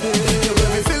go.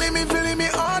 Yeah. Feeling me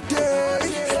all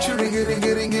day. She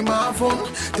ringing my phone,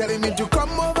 telling me to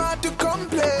come over to come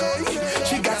play.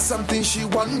 She got something she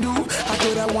want do? I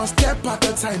told her one step at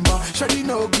a time, but she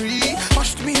no agree.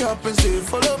 Pushed me up and said,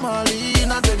 follow my lead.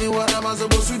 Now tell me what am I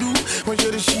supposed to do? When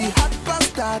she hot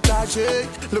past that shake,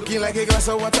 looking like a glass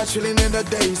of water chilling in the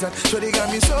days. And she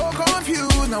got me so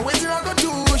confused. Now what did I go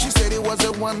do? She said it was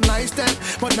a one night stand,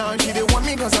 but now she didn't want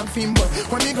me cause I'm female,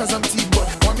 want me cause I'm T-boy,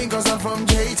 want me cause I'm from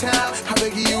J-Town. I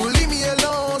beg you, leave me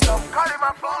alone. Stop calling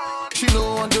my phone. She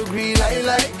don't want to agree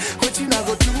like what you not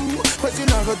go do? What you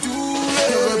not go do?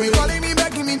 Yeah. Be calling me,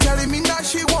 begging me, telling me that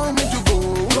she want me to go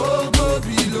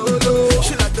below, low.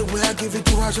 She like the way I give it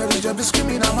to her. She just be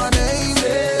screaming out my name.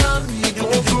 Say I need go.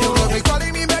 Be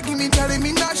calling me, begging me, telling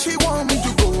me that she want me to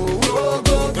go below,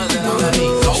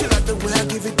 low. She like the way I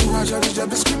give it to her. She just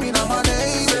be screaming out my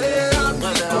name. Say I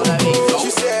need go. She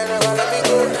said never let me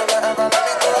go, never ever let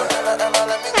me go, never ever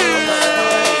let me go.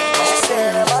 She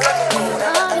said never let me go,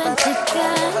 never ever let me go.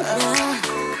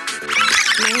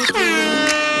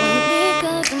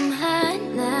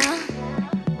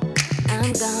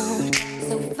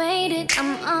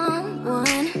 I'm on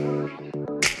one.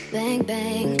 Bang,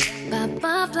 bang, pop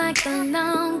off like a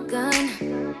long gun.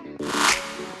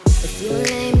 If you a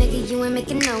lame nigga, you ain't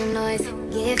making no noise.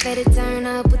 Get fed to turn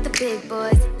up with the big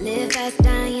boys. Live fast,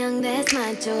 die young, that's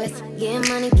my choice.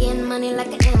 Getting money like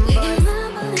an invoice.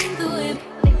 Make the whip,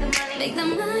 make the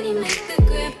money, make the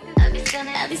grip.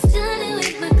 I be stunning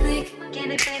with my click. Get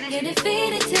it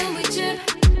faded till we trip.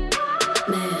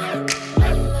 Man,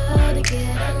 I love to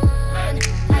get on.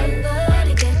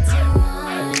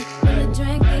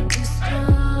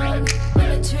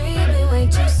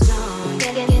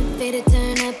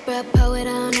 Pull it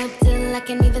on up till I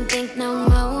can't even think no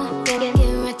more. Get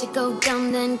ready to go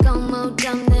dumb, then go more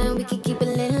dumb, then we can keep it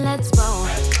lit, let's roll.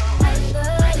 I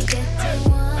love to get to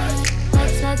one.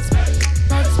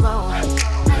 Let's roll. I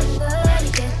love to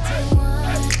get to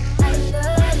one. I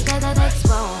love to get let's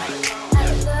roll. I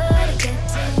love to get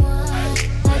to one.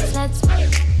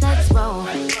 Let's roll.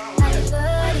 I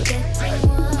love to get to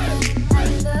one. I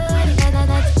love to get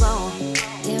let's roll.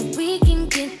 Yeah, we can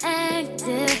get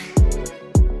active.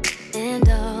 And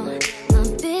all my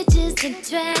bitches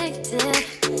attractive.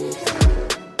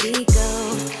 We go,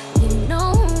 you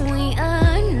know who we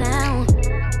are now.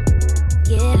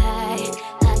 Get high,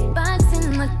 hot box in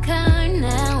the car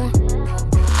now.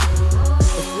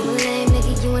 If you a lame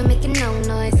nigga, you ain't making no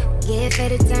noise. Get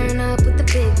fed to turn up with the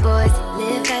big boys.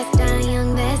 Live fast, die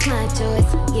young, that's my choice.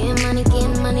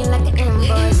 Getting money like an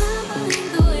invoice.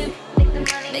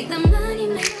 Make the money,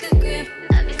 make the grip.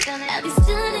 I be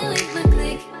stunning with my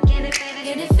click.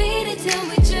 Get it faded till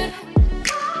we trip.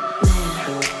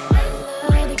 Man, I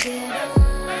love to get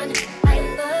on. I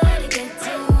love to get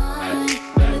to one.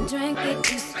 When the drink get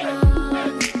too strong,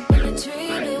 when the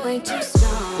tree be way too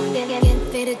strong. Get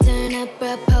faded, turn up,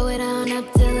 bro, pull it on up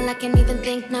till I can't even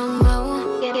think no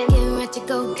more. Get ready to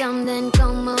go dumb, then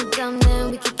go more dumb,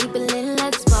 then we can keep it lit,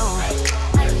 let's roll.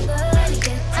 I love to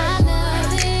get, I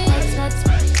love it.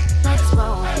 Let's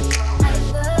roll.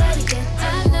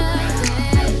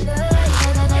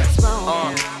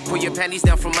 Pull your panties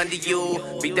down from under you.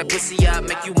 Beat that pussy up,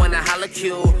 make you wanna holla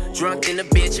cue. Drunk in a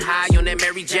bitch, high on that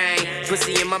Mary Jane.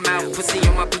 Pussy in my mouth, pussy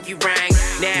on my pinky ring.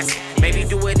 Nasty, maybe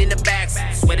do it in the back.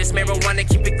 Swear this marijuana,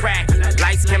 keep it crack.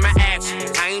 Lights, camera, action.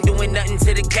 I ain't doing nothing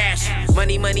to the cash.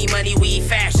 Money, we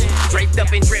fashion. Draped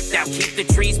up and dripped out, keep the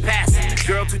trees passing.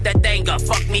 Girl, toot that thing up,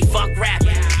 fuck me, fuck rap.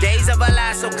 Days of our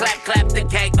lives, so clap the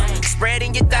cake.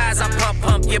 Spreading your thighs, I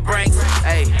pump your brakes.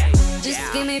 Hey. Just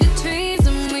give me the trees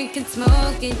and we can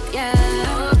smoke it, yeah.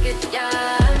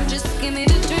 Just give me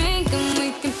the drink and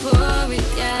we can pour it,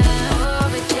 yeah.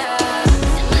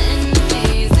 And my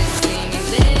enemies, they see me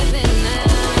living now.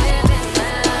 And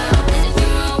if you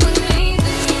roll with me,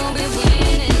 then you'll be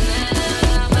winning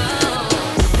now.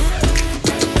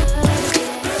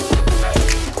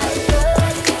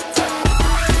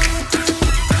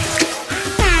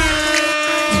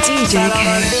 DJ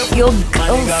K, your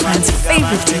girlfriend's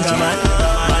favorite DJ.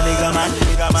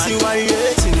 See why you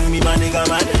hating me, my nigga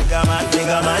man.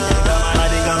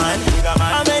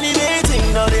 I'm elevating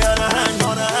on the other hand.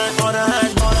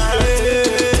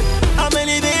 I'm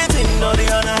elevating on the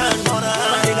other hand. My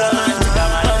nigga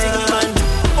man.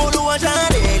 Oluwa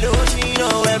jare lo she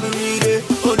know every day.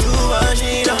 Oluwa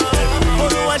she know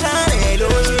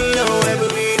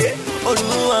every day.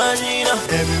 Oluwa she know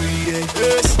every day.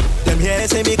 Yes. Them here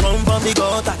say me come from the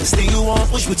gutter, still you won't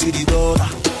push me to the gutter.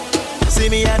 See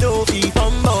me, I know feet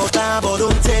from butter, but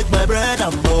don't take my bread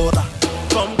and butter.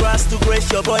 From grass to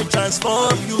grace, your boy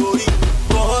transform. You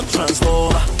up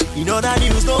transformer. You know that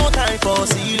use no time for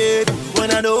silly. When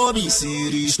I know be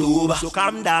serious over. So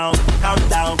calm down,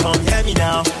 come hear me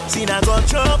now. See now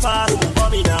got your pass for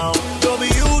me now. Don't be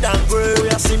you that pray,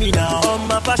 you see me now. On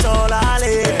my passion,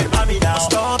 lale, for me now.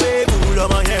 Stop it, pull on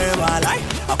my hair, I like.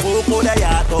 I poke on the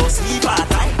yato, sleep at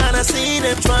night. And I see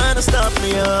them trying to stop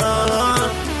me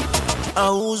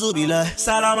Auzu billah,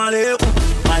 salam alaikum.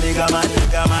 My nigga man,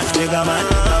 nigga man, nigga man,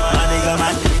 my nigga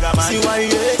man, nigga man. See why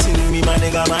you hating me, my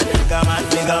nigga man, nigga man,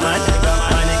 nigga man,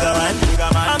 my nigga man, nigga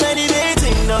man. I'm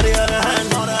elevating on the other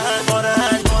hand, on the hand, on the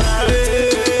hand, on the hand.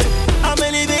 I'm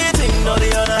elevating on the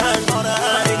other hand, on the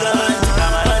hand, nigga man,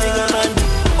 my nigga man.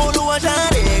 Oluwa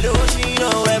jare lo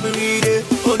shino every day.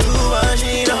 Oluwa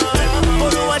shino,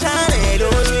 Oluwa jare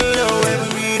lo shino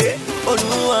every day.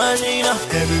 Oluwa shino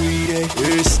every day.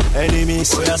 Yes,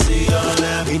 enemies, we are see all of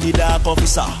them. In the dark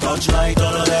officer, touch light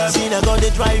all of them. See now they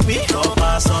drive me, don't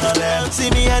pass all of them. See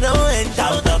me, I don't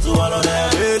enter to all of them.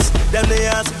 Yes, them they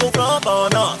ask go flop or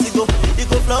not. You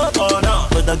go flop or not.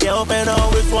 But the girlfriend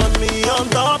always want me on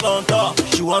top, on top.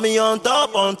 She want me on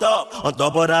top, on top. On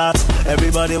top of that,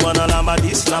 everybody wanna lamba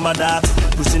this, lamba that.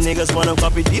 Pussy niggas wanna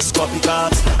copy this,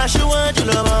 copycat. I should want you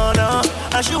love more now.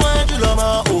 I should want you love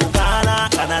more. Oh,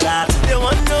 Canada. They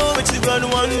want to know what you gonna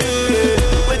want to do.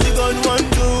 What you gonna want to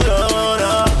do,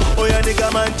 no. Oh, yeah,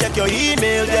 nigga man, check your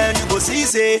email, then you go see,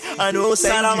 say, I know,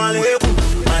 salam alaikum.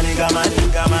 My nigga man,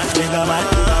 nigga man, nigga man,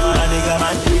 my nigga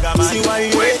man, nigga man. See why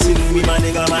you waiting me, my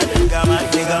nigga man, nigga man,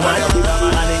 nigga man,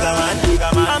 my nigga man, nigga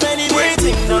man. I'm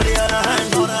elevating on the other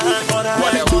hand, on the hand, on the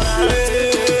hand, on the hand.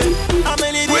 I'm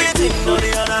elevating on the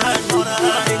other hand, on the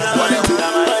hand, nigga man,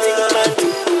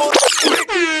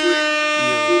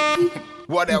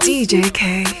 DJ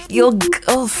K, your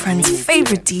girlfriend's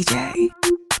favorite DJ.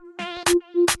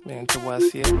 Man, to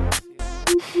what's here?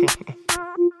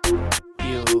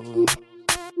 Yo.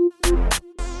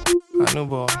 I know,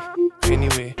 boy.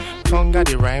 Anyway, Tonga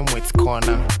the rhyme with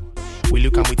corner. Will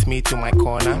you come with me to my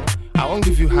corner? I won't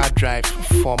give you hard drive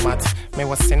format. May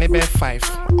was Senebe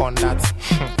 5 on that.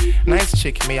 Nice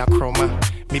chick, may a chroma.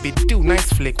 Maybe do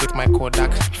nice flick with my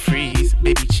Kodak. Freeze,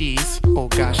 baby cheese. Oh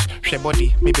gosh, she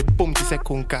body. Maybe boom to se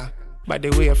kunka. By the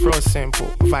way, a frost simple,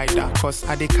 Vida. Cause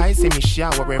I decay say me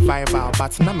shower revival.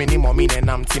 But na many more mean and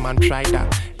I'm team and try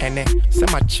that. And say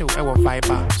my chill, ever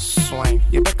viber. Swine,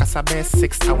 you better sabe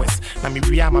 6 hours. Na me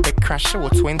ria ma be crash or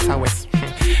 20 hours.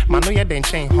 Man, no, you then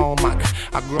chain hallmark.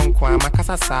 I grown kwa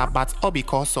makasa sa, but all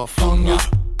because of Tonga.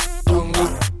 Oh,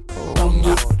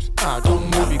 Lord.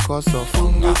 Tonga because of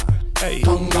Tonga. Hey,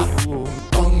 Tonga.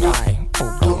 Tonga.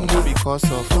 Oh, Tonga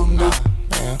because of Tonga.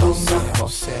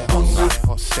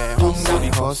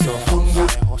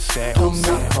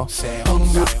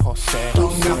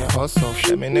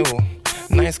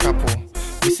 Nice couple.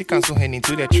 We see cancel hen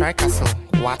into the tri-castle.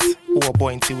 What? Who a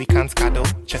boy until we can't cuddle?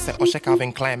 Chese Oshe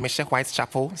Calvin Klein, Meshe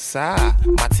Whitechapel. Sa,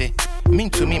 Mate. Mean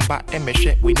to me, but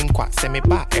Meshe, we didn't quite send me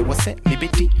back. It was it, me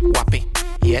bitty, wappy.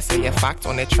 Yes, say a fact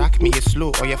on the track, me is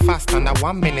slow or you fast under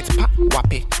 1 minute, pa,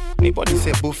 wappy. Nobody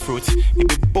say bull fruit, it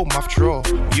be boom after all.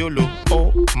 YOLO,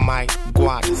 oh my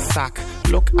god, sack.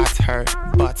 Look at her,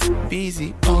 but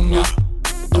busy. Tonga,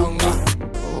 Tonga,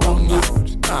 Tonga,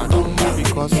 Tonga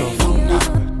because of Tonga.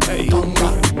 Hey,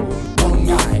 Tonga,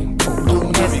 Tonga,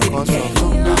 Tonga because of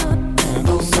Tonga.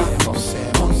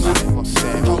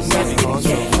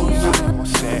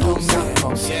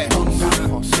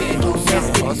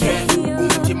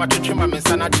 My dream, I'm in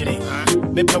Sana Chile.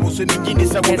 Maybe I was in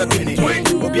Guinness. I want a penny.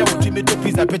 Obia would me to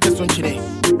pizza pictures on Chile.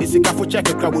 It's a cafu check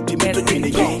a crowd to me to train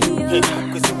again.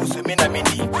 Because it was a mina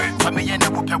mini. Family and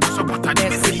a book I was about to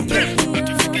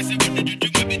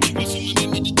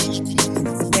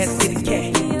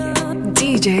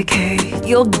DJ K,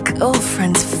 your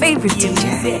girlfriend's favorite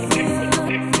DJ.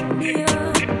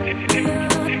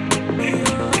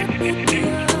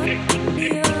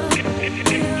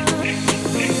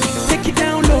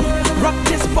 Rock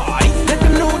this party, let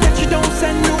them know that you don't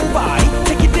send nobody.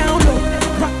 Take it down low,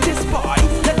 rock this party,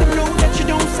 let them know that you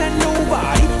don't send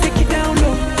nobody. Take it down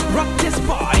low, rock this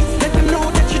party, let them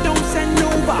know that you don't send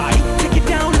nobody. Take it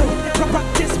down low, rock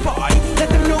this party, let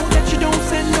them know that you don't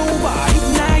send nobody.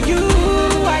 Now you,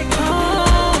 I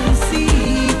come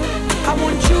see, I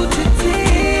want you to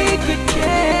take good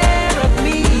care of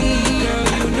me. Girl,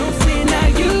 you know, say now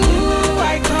you,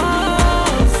 I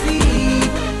come see,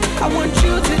 I want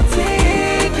you to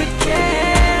take good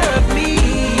care of me.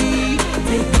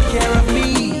 Take good care of me.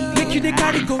 Make you the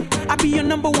carry go. I be your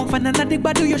number one fan and I dig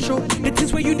do your show. The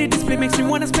things where you did display makes me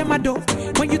wanna spend my dough.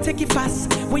 When you take it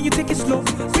fast, when you take it slow.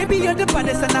 Baby, you're the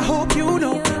baddest and I hope you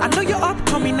know. I know you're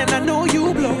upcoming and I know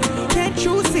you blow. Can't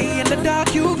you see in the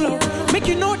dark you glow? Make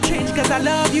you no change cause I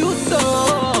love you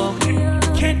so.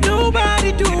 Can't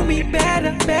nobody do me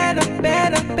better, better,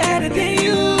 better, better than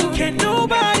you. Can't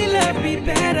nobody love me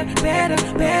better, better,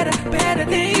 better, better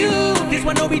than you. This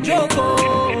one no be joke,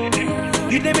 oh.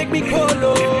 You they make me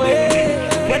colo,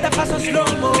 eh. Whether fast or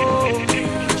slow-mo.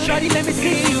 Shawty, let me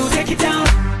see you take it down.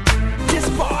 This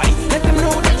body, let them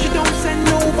know that you don't send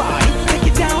nobody. Take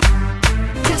it down.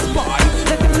 This body,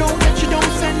 let them know that you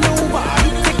don't send nobody.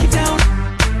 Take it down.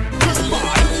 This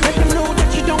body, let them know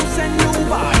that you don't send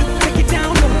nobody. Take it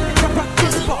down, rock, rock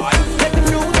this body. Let them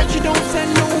know that you don't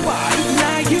send nobody.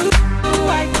 Now you,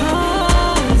 I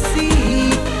come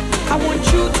see. I want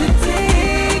you to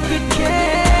take good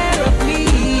care of me.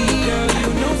 Girl, you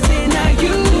know, say now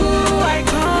you, I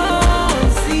come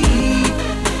see.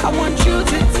 I want you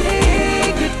to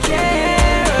take good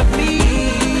care of me.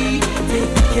 Take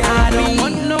good care of me. I don't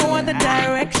want no other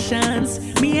directions.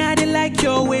 Me, I did like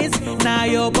your ways. Now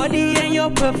your body and your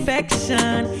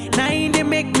perfection. Now you they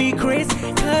make me crazy.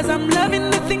 Cause I'm loving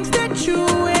the things that you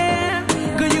wear.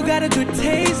 Girl, you got a good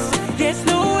taste. There's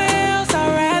nowhere else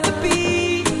I'd rather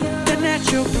be than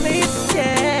at your place,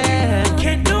 yeah.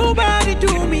 Can't nobody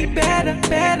do me better,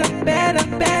 better, better,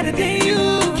 better than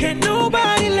you. Can't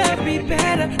nobody love me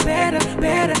better, better,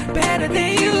 better, better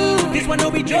than you. This one no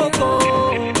be joke,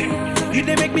 oh. You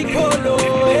they make me colo,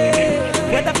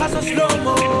 eh. Whether fast or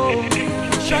slow-mo.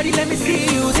 Shawty, let me see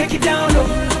you take it down low.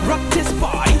 Rock this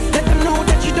body, let them know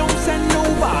that you don't send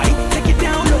nobody. Take it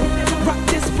down low. Rock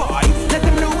this body, let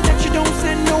them know that you don't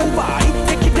send nobody.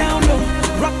 Take it down low.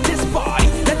 Rock this body,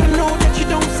 let them know that you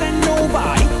don't send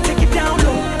nobody. Take it down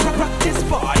low. Rock, rock this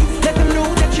body, let them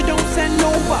know that you don't send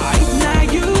nobody. Now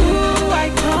you, I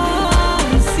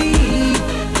come see.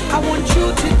 I want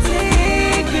you to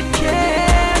take good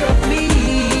care of me.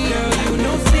 Girl, you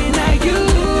know, say now you,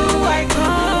 I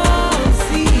come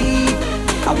see.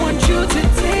 I want you to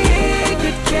take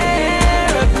good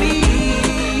care of me.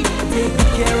 Take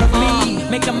good care of me.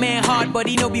 Make a man hard, but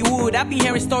he no be wood. I be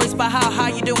hearing stories about how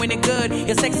you doing it good.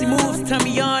 Your sexy moves turn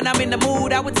me on, I'm in the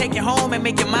mood. I would take you home and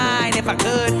make you mine if I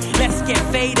could. Let's get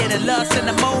faded and lost in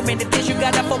the moment. The things you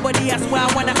got up for, buddy, I swear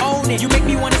I wanna own it. You make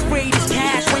me wanna spray this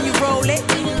cash when you roll it.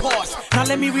 Pause, now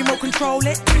let me remote control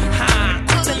it. Ha,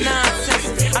 quit the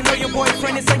nonsense. I know your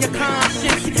boyfriend is on your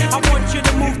conscience. I want you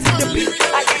to move to the beat.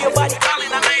 I hear your body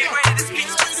calling, I know you're ready to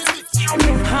speak.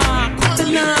 Ha, quit the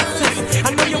nonsense. I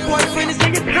know your boyfriend is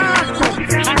on your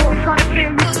conscience. I know it's gonna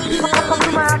feel me. Come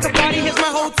to my after party, here's my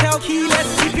hotel key. Let's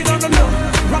keep it on the low.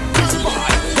 Rock this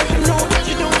body, let them know that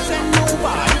you don't send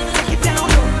nobody. Take it down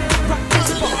low. Rock this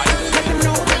body, let them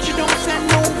know that you don't send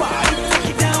nobody. Take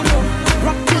it down low.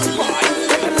 Rock this body,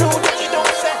 let them know that you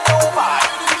don't send nobody.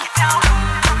 Take it down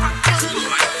low. Rock this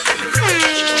body.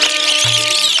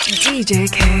 DJ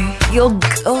K, your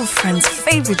girlfriend's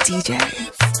favorite DJ.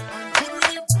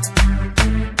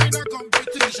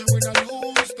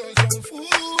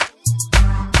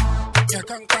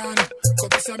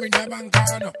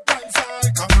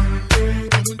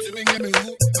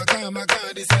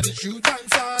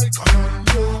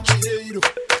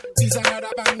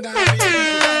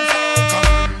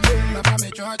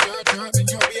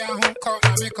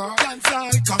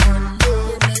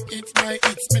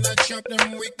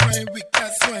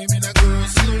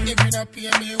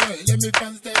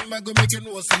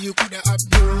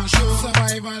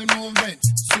 Survival movement,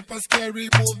 super scary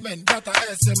movement, that a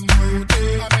SM mode.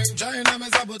 I'm enjoying my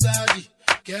sabotage.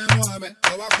 Can't want me,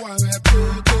 go a me,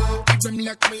 Pluto. If them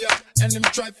lock me up, and them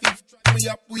try to me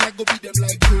up, we a go beat them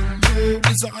like boom.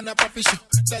 This on a puppy show,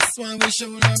 that's why we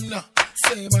show them now.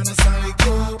 Same on a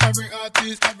psycho. Every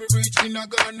artist, every reach in a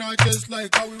Ghana, just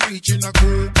like how we reach in a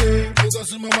coco.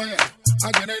 Focus on my mind,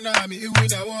 I get an army, it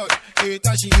win a war. Hate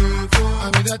as she go for,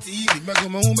 I'm in the TV, I go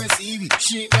my home CV.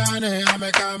 She down there, I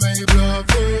make her my bluff.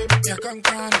 Yeah, come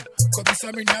on, come be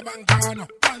some in your bankano.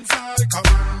 Dance all, come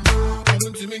on,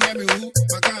 come to me, get me who.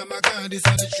 My God, this is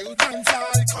the truth. Dance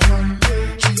all, come on,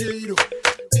 she hero.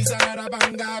 This is another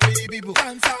banger, baby boo.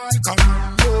 Dance all, come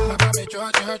on, Papa me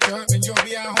church, and you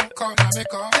be a home, come on, me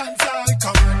come. Dance all,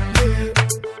 come on,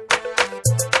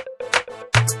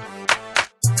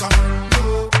 come on,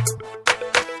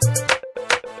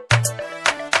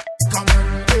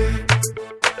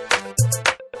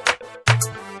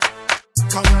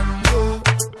 come on, come on,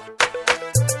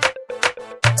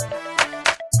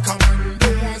 come on,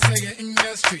 don't say you're in the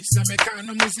streets. I make kind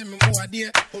of Muslim more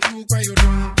dear. Oh, look where you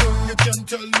don't go. You can't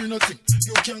tell me nothing.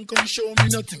 You can't come show me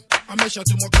nothing. I measure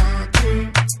to my car.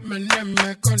 My name,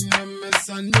 my condoms,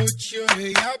 I know you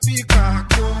happy car.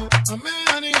 I'm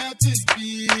an artist,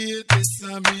 this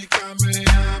I make a me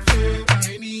happy.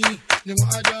 Tiny, you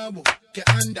want a double. Get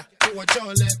under, watch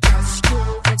all that cash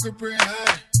go. Fuck we pray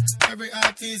hard. Every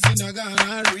artist in a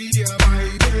Ghana read your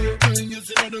Bible. When you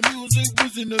see the music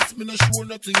business, me not sure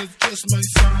nothing, it's just my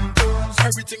song.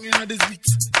 Everything in this beat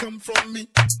come from me.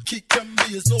 Kick and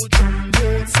bass, no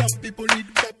trombone. Some people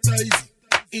need baptizing.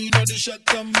 You know the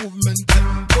shot and movement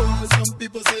tempo. Some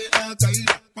people say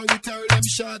Al-Qaeda, but we tell them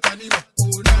shot and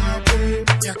oh no,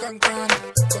 you can come.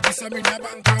 Copy some in your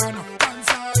bank,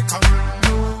 Kansai, come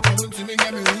on. Come on to me,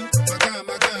 get me who.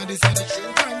 Maka, this is the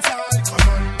truth. Kansai, come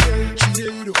on.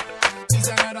 Chido, this is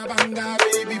another banger,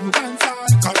 baby.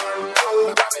 Kansai, come on.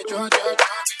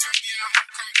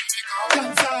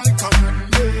 Kansai, come on.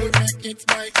 We make it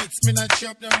by hits. Me not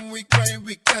chop them week by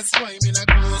week. That's why me not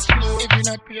go slow. If you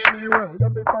not pay me well,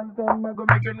 don't be phantom. I go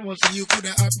make you know so you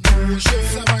coulda have no show.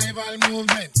 Survival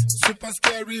movement, super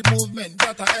scary movement.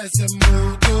 That a SM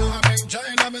moto. I'm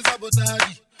enjoying I'm a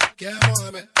sabotage. Come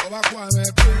on, me, oh I want me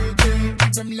play.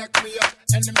 Keep them lock me up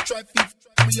and them try to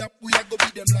me up. We a go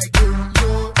beat them like yo.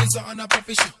 It's on a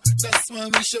profession. That's why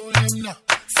we show them now.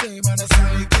 Same on a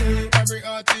cycle. Every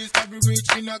artist, every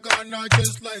reach in a Ghana,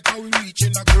 just like how we reach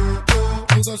in a go.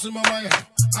 Who goes to my mind?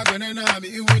 I'm gonna know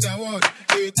me with a word.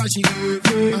 Hey, touching you.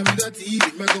 I'm in the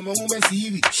TV. Me go my home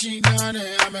CV. She nane,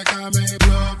 I'm a kame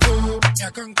blow. Ya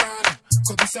can can.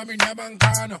 Copy some in your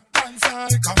bankano. Kansai,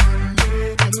 come on.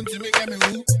 Don't you make me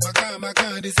who? Maka,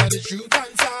 this is the truth.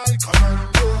 Kansai, come on.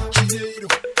 Chido.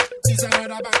 This is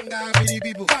another banger,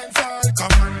 baby. Kansai,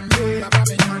 come on.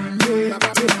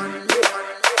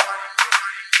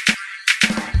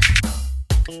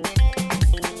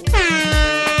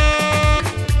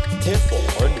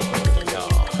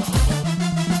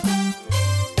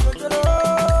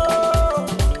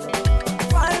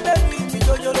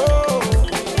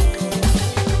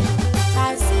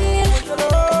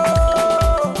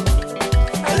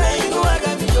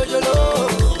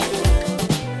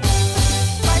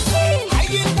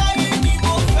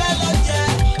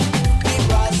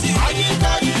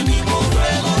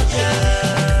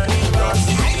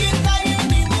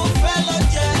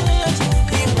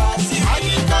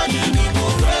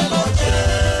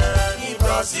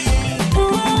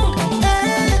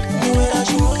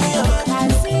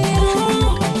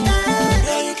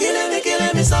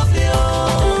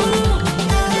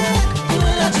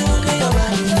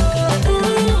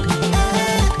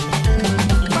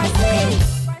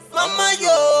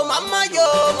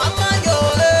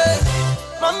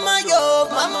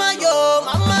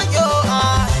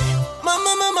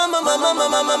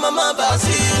 Mama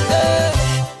Brazil,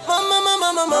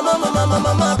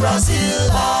 Mama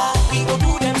Brazil. We go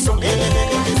do them some. We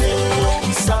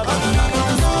sabi.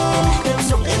 Do them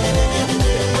some. We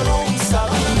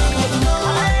sabi. No.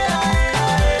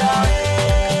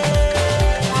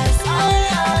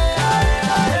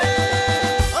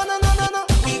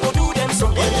 We go do them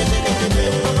some.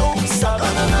 We sabi.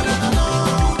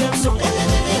 Do them some. We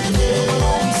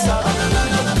sabi.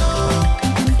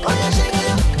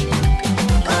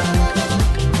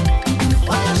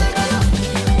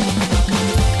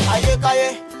 Ayekaye.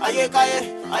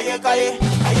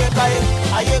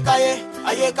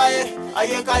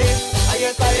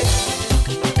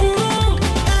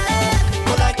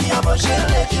 Mola ki aboshe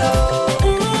lekyo.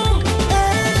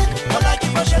 Mola ki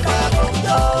boshe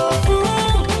fagondo.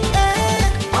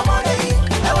 Amore yi,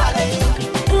 ewale yi.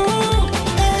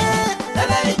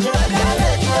 Lele jo.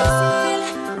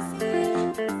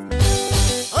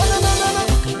 Oh no.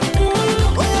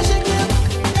 Oh yeah, shake it.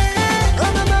 Oh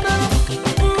no.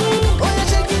 Oh yeah,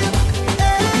 shake it.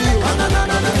 Oh no.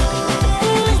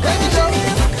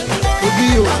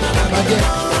 Obio,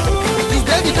 it's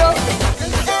Davido.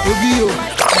 Obio,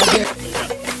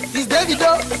 it's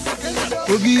Davido.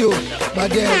 Obio,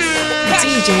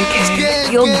 DJ K,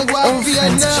 your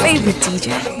girlfriend's favorite DJ.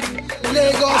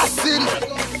 Lagos City,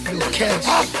 no cash,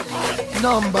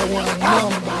 number one.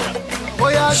 Oh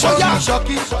yeah,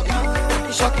 shocky.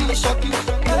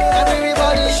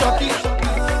 Everybody shocky.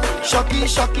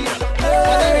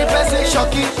 Every person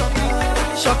shocky.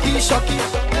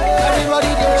 Everybody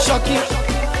there shocky.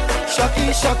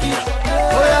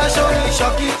 Oh yeah, shocky.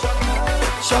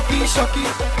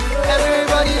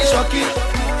 Everybody shocky.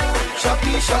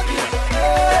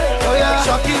 Oh yeah,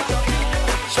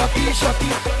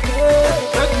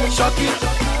 shocky.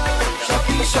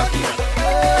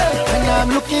 And I'm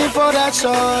looking for that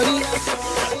shorty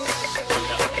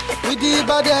with the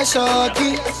body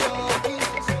shocky.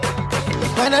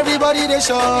 When everybody they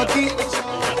shocky,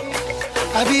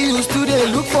 I be used to they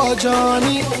look for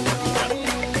Johnny.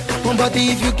 But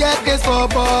if you get this for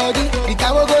body, the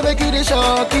guy will go make you the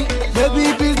shocky.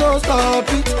 Baby, please don't stop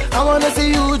it. I wanna see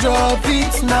you drop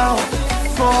it now.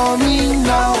 For me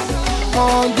now.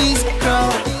 on this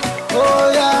ground.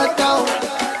 Oh yeah, down.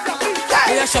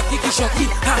 Oya shocky, shocky,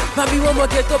 ha. Mami one more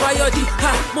get over your di,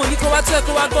 ha. Money go out,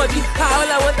 go out, body, ha. All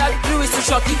I want that do is to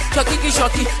shocky, shocky,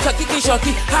 shocky, shocky,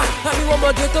 shocky, ha. Mami one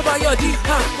more get over your di,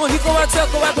 ha. Money go out,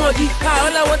 go out, body, ha.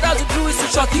 All I want that to do is to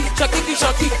shocky, shocky,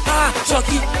 shocky, ha.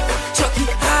 Shocky, shocky,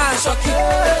 ha. Shocky,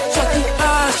 shocky,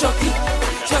 ha. Shocky,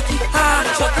 shocky, ha.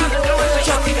 Shocky,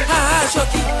 shocky, ha.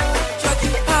 Shocky,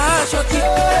 shocky, ha. Shocky,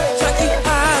 shocky,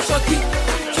 ha.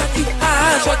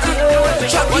 Shocky.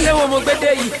 Wọ́n lé wọn mo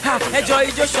gbédè yìí, ẹjọ́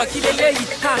ijó ṣọ́kí lélẹ́yìí,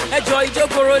 ẹjọ́ ijó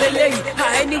koro lélẹ́yìí,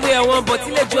 anyway ẹ̀wọ̀n bọ̀ tí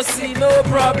lè jó sí no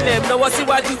problem, lọ́wọ́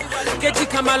síwájú, kejì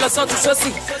kan máa lọ sọ́tún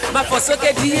sósì, máa fọ̀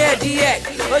sókè díẹ̀ díẹ̀,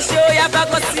 ó ṣe ó yá bá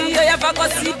kọ́ sí, ó yá bá kọ́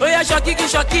sí, ó yá ṣọ́kí kí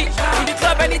ṣọ́kí, in the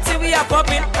club anything we are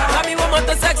popping, mami wọ́n mọ̀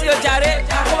tó sexy ó jàre,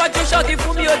 ó wá jó ṣọ́kí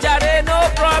fún mi ó jàre, no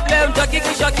problem, ṣọ́kí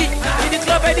kí ṣọ́kí, in the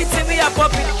club anything we are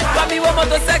popping, mami wọ́n mọ̀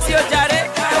tó sexy ó jàre,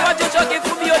 ó wá jó ṣọ́kí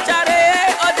fún mi ó jàre,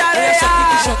 ó jàre.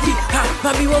 Shocky, ha,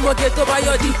 mami one more get over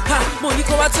your di, ha, money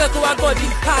go out, go out, body,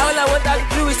 ha, all I want that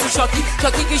do is to shocky,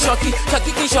 shocky, shocky,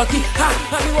 shocky, shocky, ha,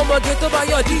 mami one more get over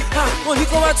your di, ha, money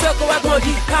go out, go out,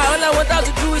 body, ha, all I want that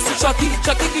to do is to shocky,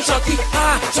 shocky, shocky,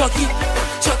 ha, shocky,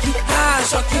 shocky, ha,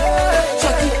 shocky,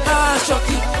 shocky, ha,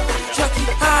 shocky, shocky,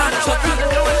 ha, shocky,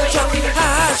 shocky,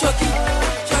 ha, shocky,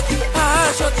 shocky, ha,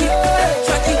 shocky,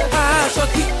 shocky, ha,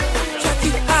 shocky.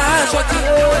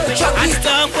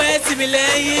 Àtìtọ́pẹ́ tí mi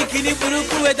lẹ́yìn kíní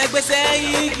burúkú ẹ̀dẹ́gbẹ́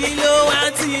sẹ́yìn kí ló wá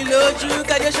ń tì lójú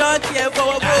kẹjọ ṣọ́ọ̀kì ẹ̀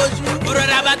fọwọ́ bójú.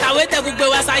 Bùrọ̀dà bàtàwé tẹ̀kù gbé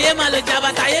wa sáyé máa lọ jà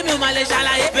bàtàyé mi ò máa lè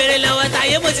ṣàlàyé. Bèrè lọ́wọ́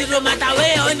tàyé mo ti ro màtàwé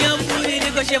ọ̀ní ọ̀mùrí ni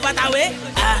kò ṣe fàtàwé.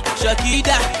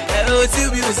 Ṣọ̀kìdà ẹ̀rọ tí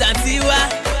mi ò sàǹtí wá.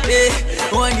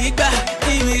 Wọ́n nígbà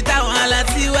kí mi táwọn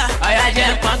aláǹtí wá. Ọ̀yà jẹ́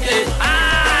pọ́ńpé.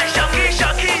 Ṣọ̀kì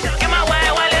ṣọ̀kì kí máa wá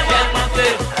ẹ wálé mọ́. Jẹ́ pọ́ńpé.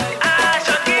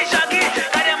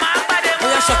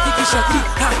 Shocky,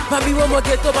 ha, mami one more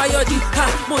get over your di, ha,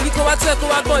 money go out, go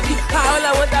out, body, ha, all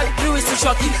I want that do is to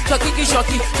shocky, shocky,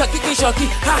 shocky, shocky, shocky,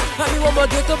 ha, mami one more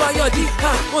get over your di,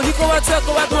 ha, money go out,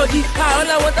 go out, body, ha, all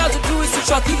I want that to do is to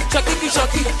shocky, shocky,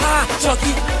 shocky, ha,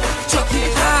 shocky, shocky,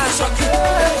 ha, shocky,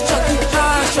 shocky, ha,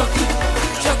 shocky,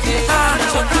 shocky, ha,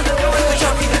 shocky,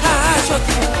 shocky, ha,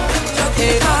 shocky, shocky,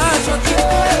 ha, shocky,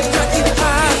 shocky,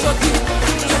 ha, shocky,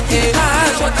 shocky, ha,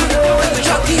 shocky, shocky,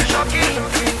 Shocky, shocky,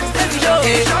 shocky,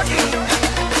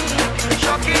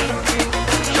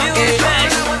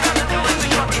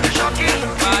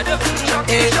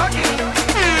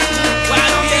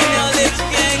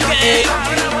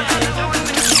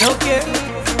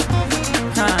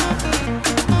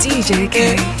 DJ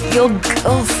K, your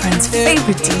girlfriend's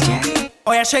favorite DJ.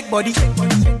 Oh yeah, shake body.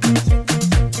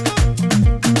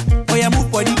 Oh yeah,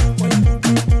 move body.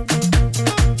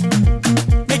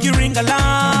 Make you ring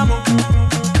alarm.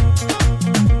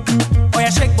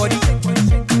 Shake body.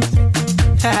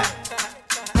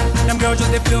 Them girls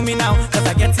just they feel me now. Cause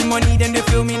I get some money, then they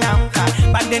feel me now.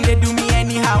 Back then they do me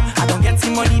anyhow. I don't get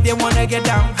some money, they wanna get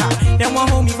down. They want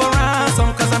hold me for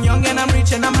ransom. Cause I'm young and I'm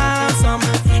rich and I'm handsome.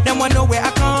 They want know where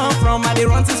I come from. I they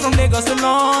run since from Lagos to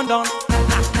London.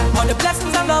 All the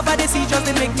blessings and love I they see just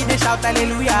they make me they shout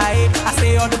hallelujah. I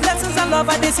say all the blessings and love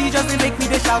I they see just they make me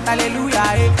they shout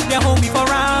hallelujah. They hold me for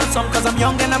ransom cause I'm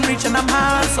young and I'm rich and I'm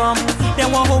handsome. They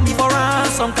won't hold me for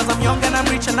ransom cause I'm young and I'm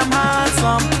rich and I'm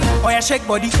handsome. Oh yeah, shake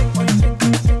body.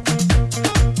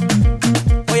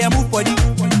 Oh yeah, move body.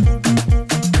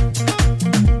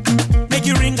 Make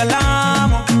you ring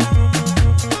alarm.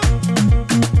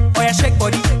 Oh yeah, shake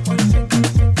body.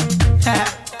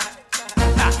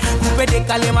 De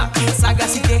calema,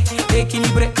 sagacité,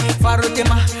 équilibré,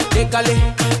 farotema, décalé,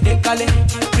 décalé,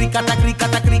 cricata,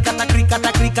 cricata, cricata,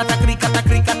 cricata, cricata, cricata,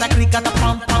 cricata, cricata,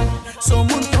 pam pam,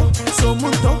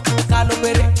 somunto,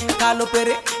 calopere,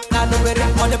 calopere, calopere.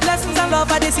 All the blessings and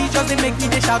love I they see just they make me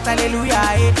they shout hallelujah.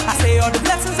 I say all the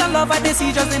blessings and love I they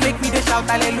see just they make me they shout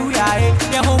hallelujah.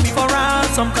 They hold me for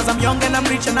ransom cause I'm young and I'm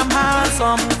rich and I'm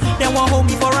handsome. They won't hold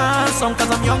me for ransom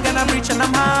cause I'm young and I'm rich and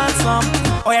I'm handsome.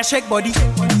 Oh yeah, shake body.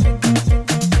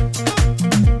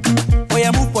 Oh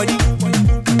yeah, move body.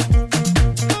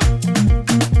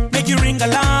 Make you ring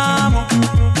alarm.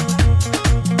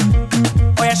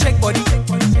 Oh yeah, shake body.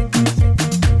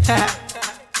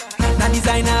 Now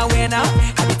designer wear now.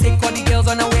 I be take all the girls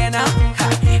on the wear now.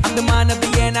 I'm the man of the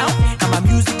year now. Now my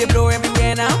music they blow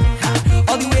everywhere now.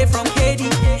 All the way from KD.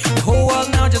 The whole world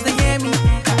now just to hear me.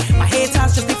 My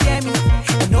haters just to fear me.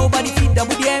 And nobody feed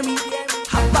double dare me.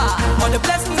 All the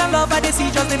blessings and love I they see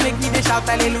just they make me they shout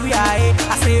hallelujah.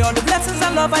 I say all the blessings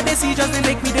and love I they see just they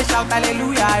make me they shout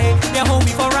hallelujah. They hold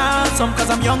me for ransom cause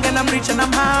I'm young and I'm rich and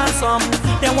I'm handsome.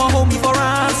 They won't hold me for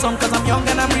ransom cause I'm young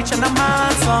and I'm rich and I'm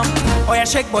handsome. Oh yeah,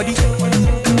 shake body.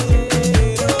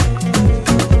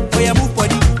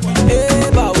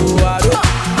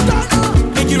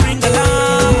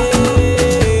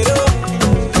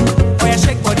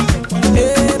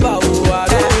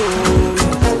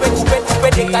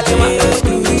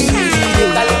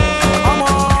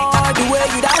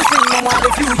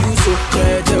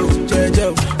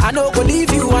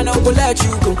 let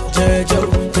you go. Jejo,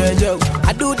 Jejo.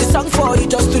 I do this song for you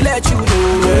just to let you know.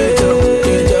 Jejo,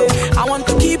 Jejo. I want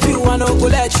to keep you, I no go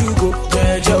let you go.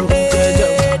 Jejo,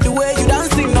 Jejo. The way you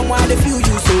dancing, no more I feel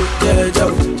you so. Jejo,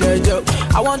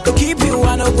 Jejo. I want to keep you,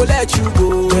 I no go let you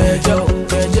go. Jejo,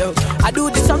 Jejo. I do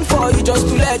this song for you just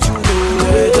to let you know.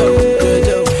 Jejo,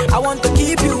 Jejo. I want to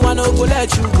keep you, I no go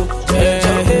let you go.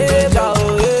 Jejo, Jejo.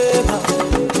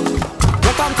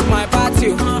 Welcome to my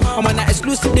party. I'm on an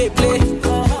exclusive they play.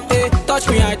 Hey, touch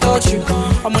me, I touch you.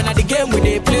 I'm on the game we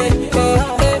they play.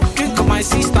 Hey, drink on my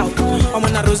sister. I'm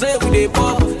on a rosé with they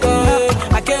pop.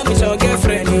 I came with your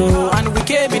girlfriend, and we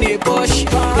came in a Porsche.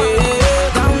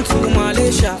 Down to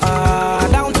Malaysia,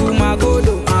 down to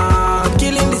Magodo.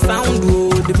 Killing the sound,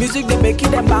 the music they make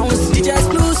it bounce. DJ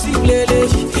exclusive, lele.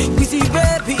 We see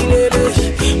baby, lele.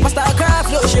 Mastercraft,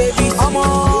 flow Chevy. I'm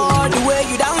on the way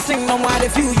you dancing, no matter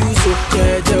if you use so.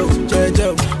 Jejo,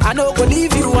 Jejo. I no go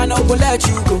leave you, I no go let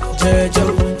you go. Jejo,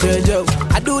 Jejo.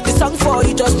 I do this song for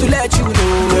you just to let you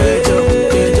know. Jejo,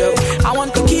 Jejo. I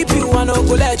want to keep you, I no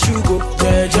go let you go.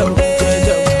 Jejo,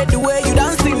 Jejo. The way you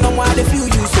dancing, no matter if you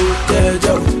use so.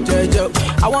 Jejo,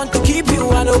 Jejo. I want to keep you,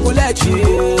 I no go let you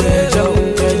go.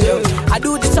 Jejo, Jejo. I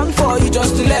do this song for you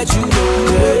just to let you know.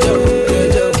 Jejo,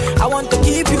 Jejo. I want to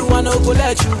keep you, I no go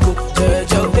let you go.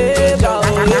 Jejo, Jejo.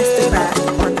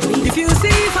 If you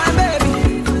see my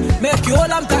baby, make you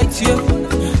hold 'em tight to you.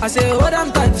 I say hold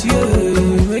 'em tight to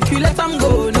you. Make you let 'em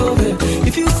go, no.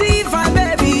 If you see my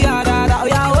baby, yeah,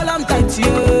 hold 'em tight to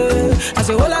you. I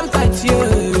say hold 'em tight to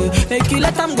you. Make you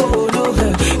let 'em go, no.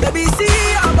 Baby, see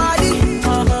your body,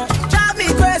 drive me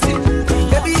crazy.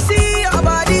 Baby, see your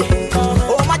body,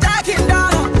 oh my jacking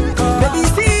down. Baby,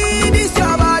 see this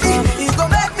your body, it gon'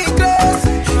 make me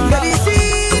crazy. Baby,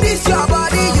 see this your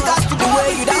body, you got to the way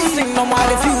you dancing, no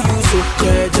matter if you use so.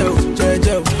 Jejo,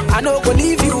 Jejo. I no go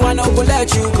leave you, I no go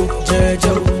let you go.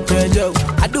 Jejo, Jejo.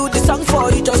 I do this song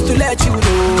for you just to let you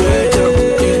know. Jejo,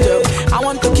 Jejo. I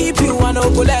want to keep you, I no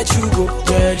go let you go.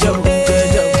 Jejo,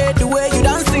 Jejo. The way you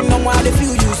dancing, no matter if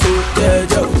you use so.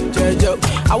 Jejo, Jejo.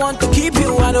 I want to keep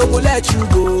you, I no go let you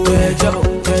go. Jejo,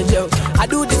 Jejo. I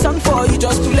do this song for you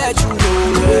just to let you know.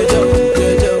 Jejo,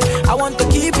 Jejo. I want to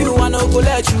keep you, I no go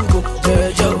let you go.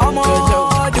 Jejo, Jejo.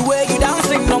 The way you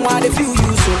dancing, no matter if you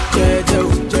use so. Jejo,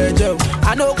 Jejo.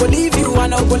 I no go leave you, I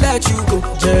no go let you go.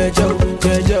 Jejo,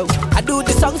 Jejo. I do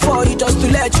this song for you just to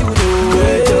let you know.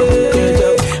 Jejo, Jejo.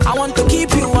 I want to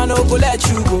keep you, I no go let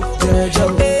you go. Jejo,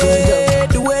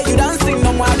 Jejo. The way you dancing,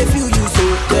 no matter if you use so.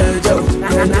 Jejo,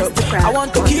 Jejo. I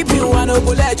want to keep you, I no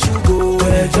go let you go.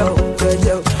 Jejo,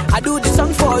 Jejo. I do this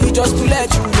song for you just to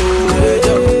let you know.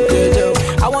 Jejo, Jejo.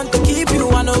 I want to keep you,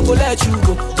 I no go let you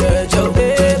go. Jejo,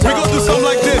 Jejo. We gon' do something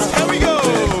like this. Here we go.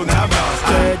 Now bounce.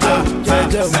 Jejo,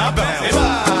 Jejo. Now bounce.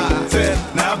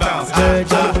 Now bounce.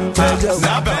 Jejo, Jejo.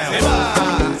 Now bounce.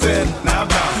 Now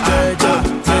bounce. Jejo,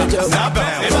 Jejo. Now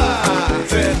bounce.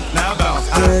 Now bounce.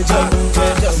 Jejo,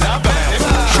 Jejo. Now bounce.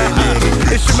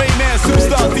 It's your main man,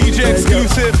 Superstar DJ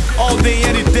exclusive. All day,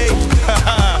 any day.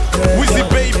 Wizzy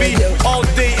baby. All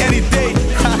day, any day.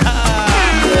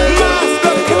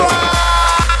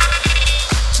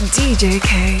 DJ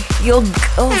K, your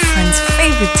girlfriend's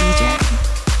favorite DJ.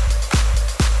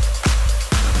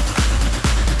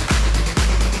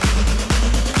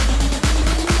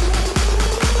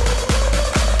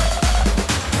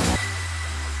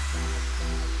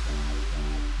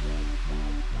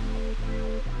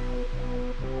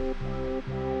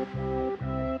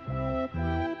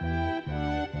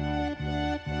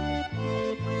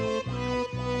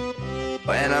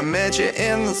 When I met you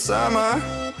in the summer,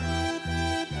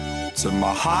 to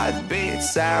my heartbeat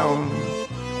sound,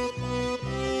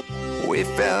 we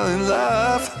fell in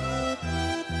love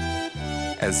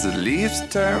as the leaves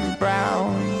turn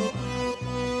brown.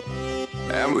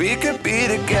 And we could be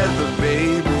together,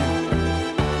 baby,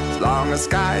 as long as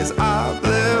skies are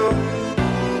blue.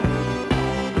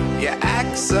 You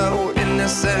act so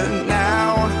innocent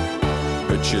now,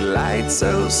 but you lied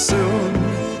so soon.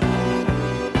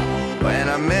 When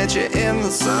I met you in the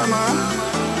summer,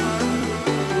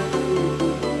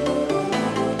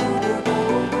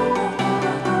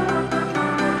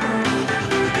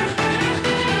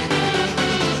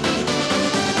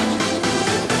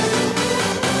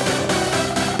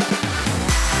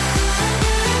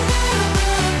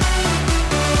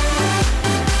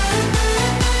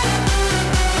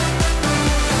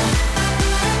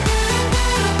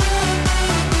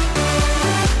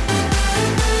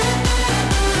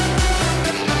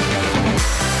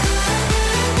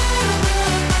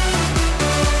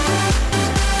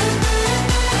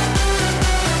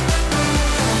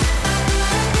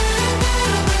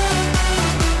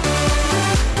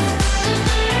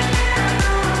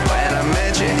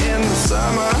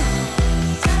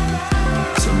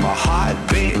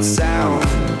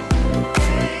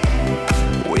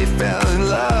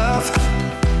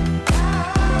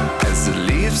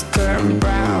 and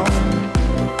brown.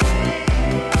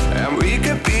 And we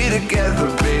could be together,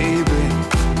 baby,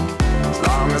 as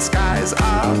long as skies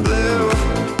are blue.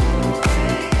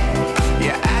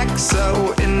 You act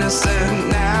so innocent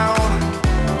now,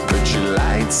 but you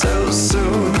lied so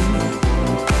soon.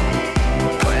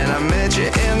 When I met you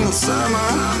in the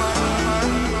summer,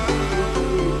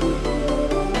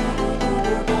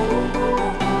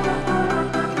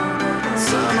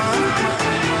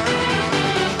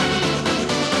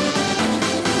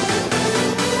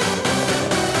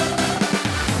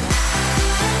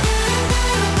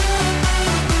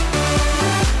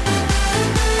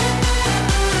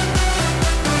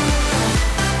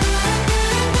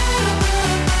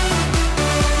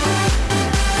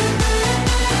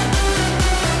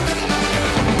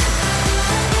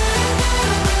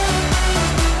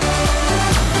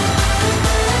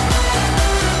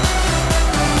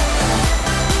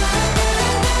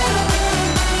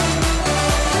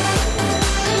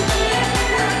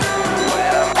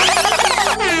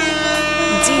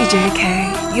 DJ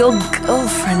K, your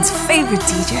girlfriend's favorite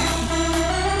DJ.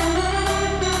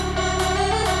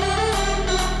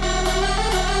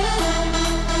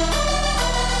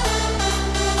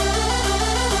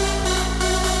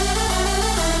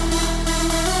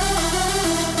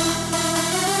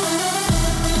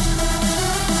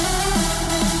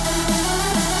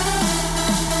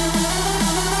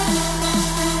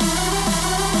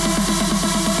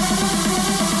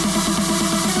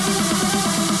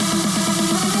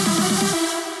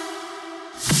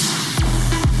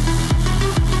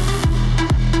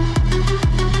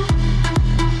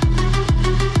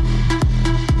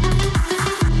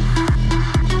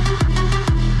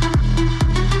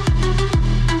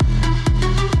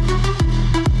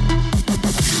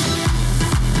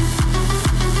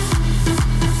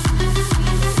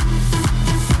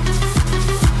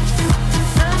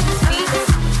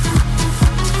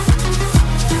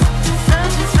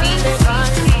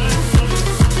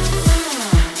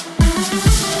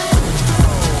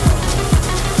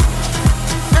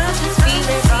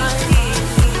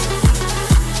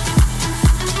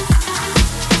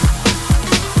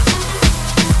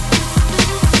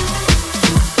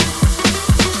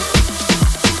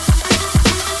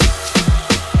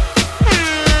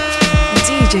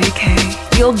 JK,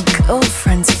 your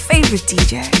girlfriend's favorite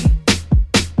DJ.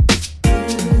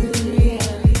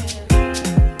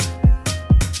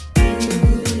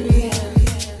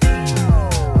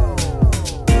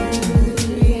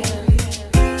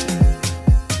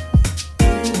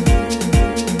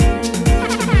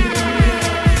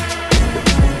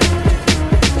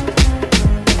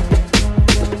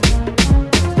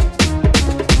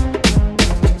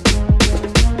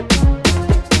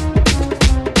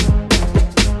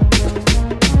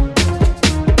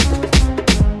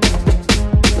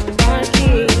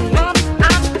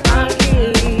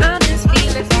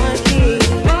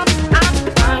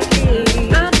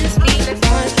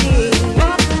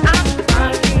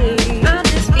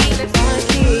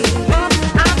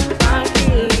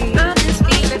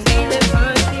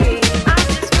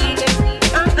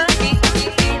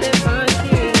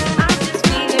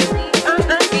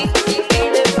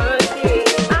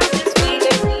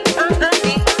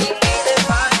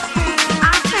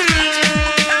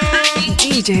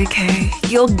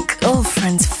 JK, your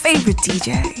girlfriend's favorite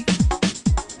DJ.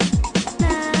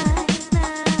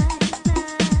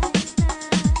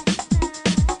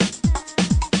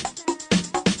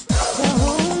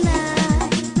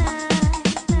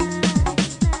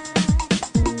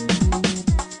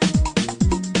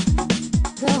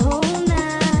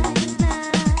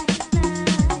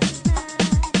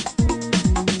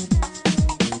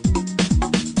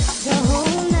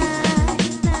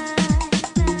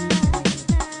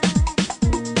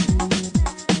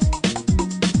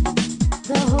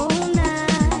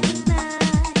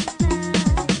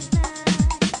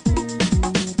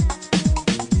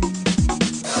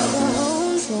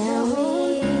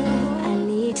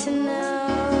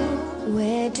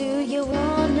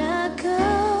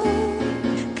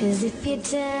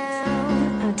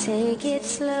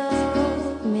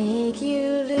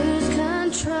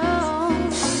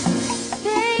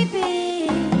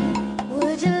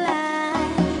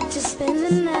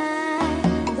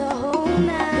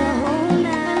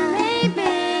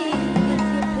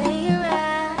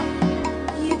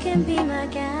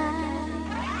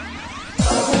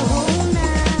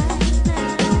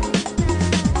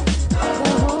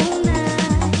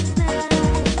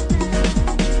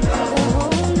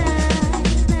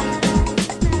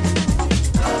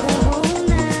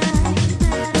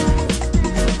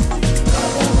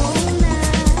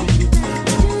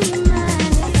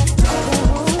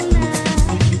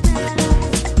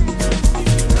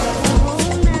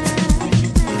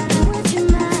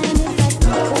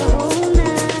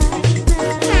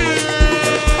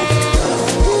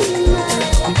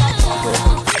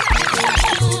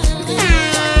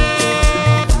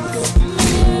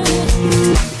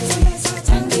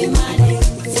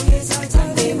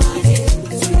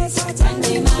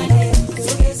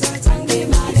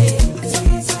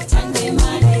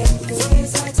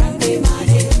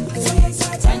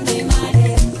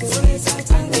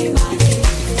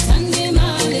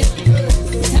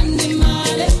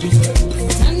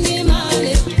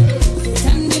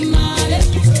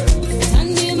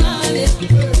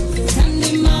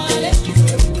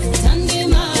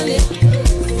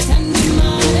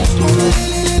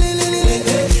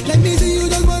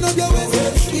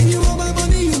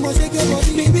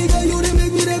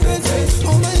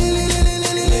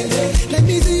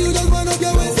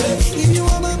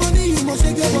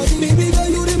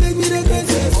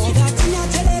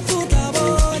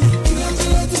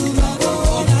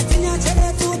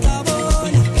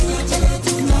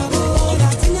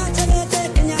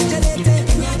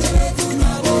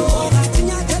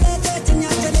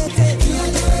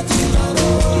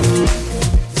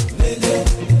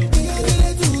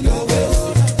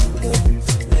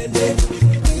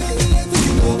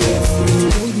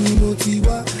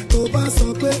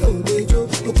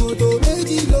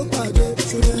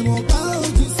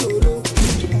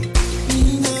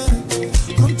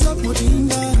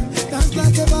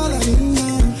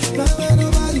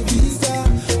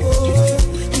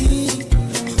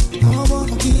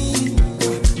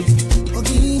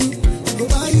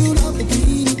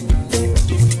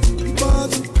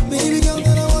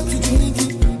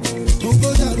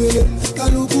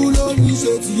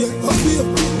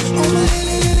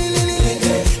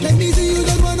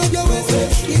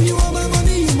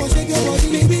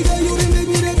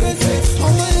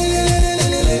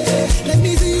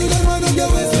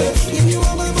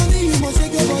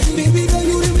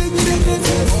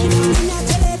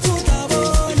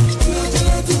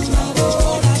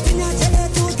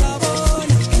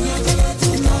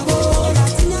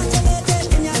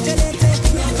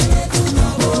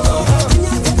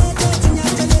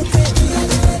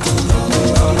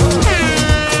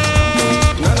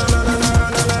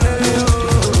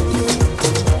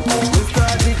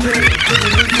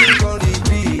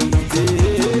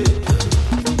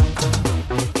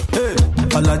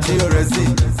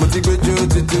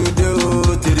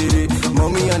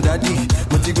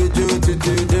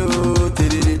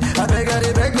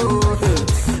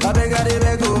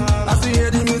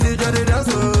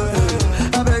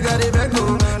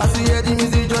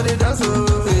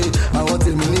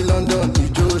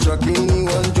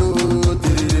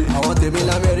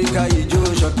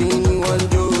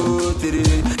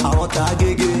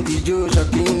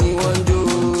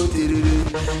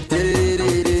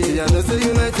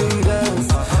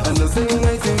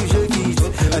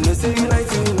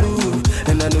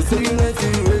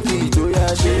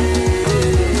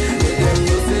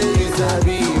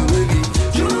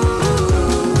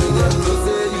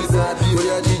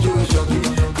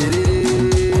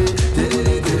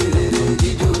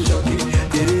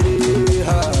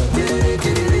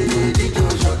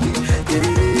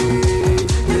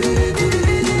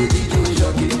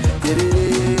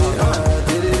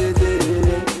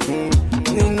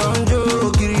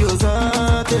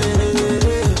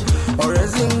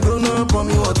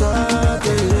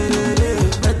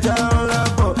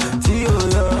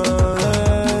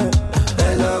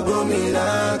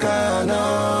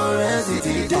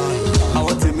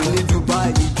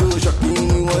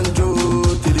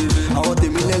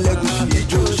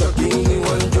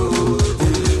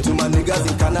 niggas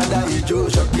in Canada, Joe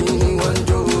Shocking one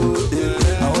Joe.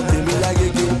 I want to be like a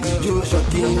Joe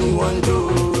Shocking one Joe.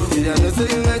 I know say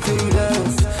you like to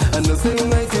dance, I know say you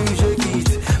like to shake it,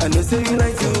 I know say you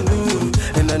like to move,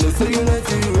 and I know say you like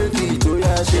to work it. Oh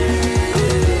yeah, shake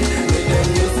it. Make them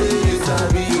know say you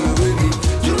sabi you baby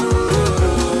Joe.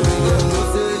 Make them know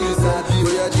say you sabi.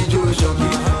 Oh yeah, Joe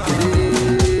Shocking.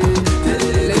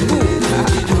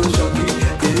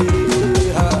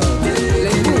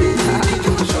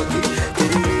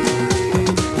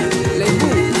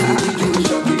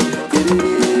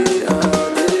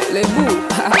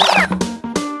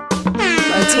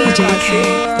 TJK,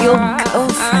 your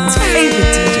girlfriend's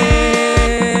favorite DJ.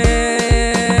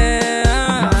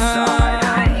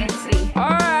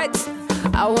 Alright,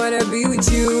 I wanna be with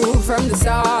you from the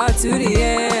start to the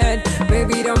end.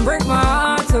 Baby, don't break my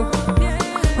heart, oh.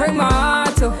 Break my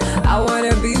heart, oh. I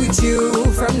wanna be with you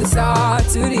from the start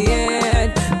to the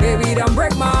end. Baby, don't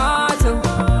break my heart, oh.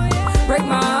 Break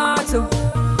my heart, oh.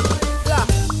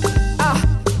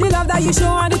 The love that you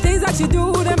show and the things that you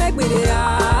do, they make me the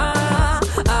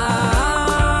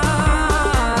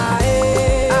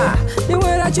the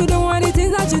way that you do and the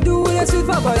things that you do, they sweet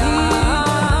for body.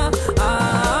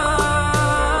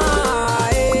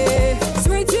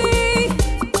 Sweetie,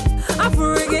 I'm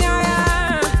freaking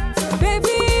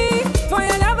baby, for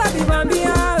your love I be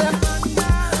bambiala.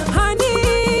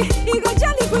 Honey, you got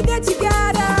jelly put that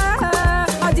together.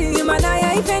 I did you man,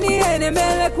 I if any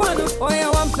like one. Oh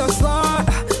yeah, 1+1.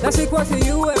 That's equal to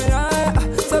you and I.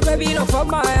 So baby, don't fuck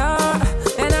my heart,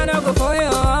 and I don't go for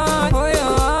your heart, for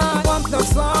your heart.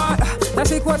 1+1.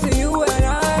 That's equal to you and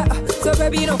I. So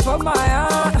baby, don't fuck my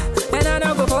heart, and I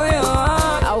don't go for your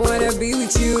heart. I wanna be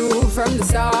with you from the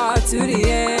start to the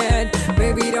end.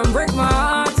 Baby, don't break my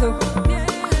heart, oh.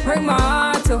 Break my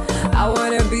heart, oh. I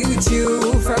wanna be with you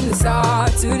from the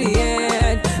start to the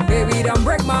end. Baby, don't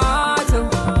break my heart, oh.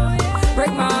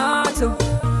 Break my heart, oh.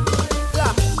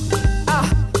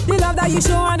 The love that you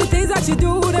show and the things that you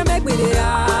do, they make me the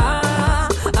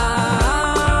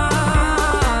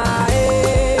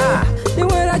the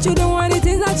way that you do and the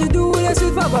things that you do, they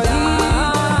sweet for body.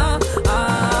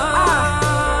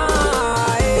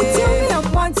 It's you me I'm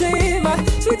wanting, my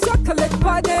sweet chocolate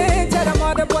body. Tell them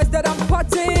all the boys that I'm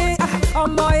potting. Oh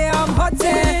my, yeah, I'm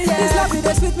hotting. This love you,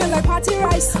 they sweet me like party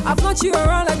rice. I float you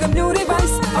around like a new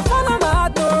device. I follow my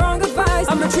heart, no wrong advice.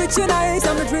 I'ma treat you nice,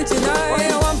 I'ma treat you nice. Oh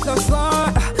yeah,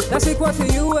 1+1. That's equal to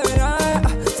you and I.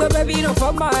 So baby, don't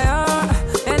fuck my heart,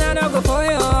 and I don't go for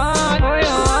your heart, for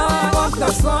your heart.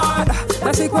 1+1.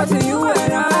 That's equal to you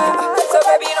and I. So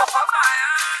baby, don't fuck my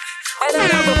heart, and I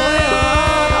don't go for your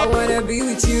heart. I wanna be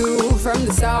with you from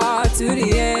the start to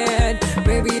the end.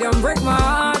 Baby, don't break my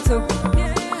heart, oh.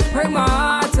 Break my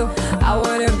heart, oh. I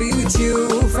wanna be with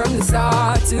you from the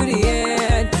start to the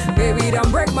end. Baby, don't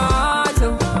break my heart,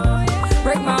 oh.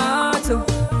 Break my heart, oh.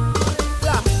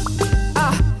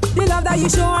 The love that you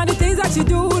show and the things that you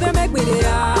do, they make me the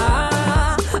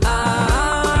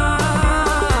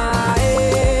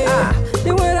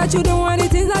the way that you do and the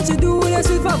things that you do, they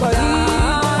sweet for body.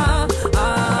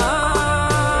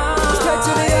 Straight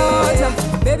to the altar,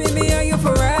 baby, me and you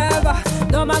forever.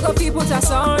 No matter people to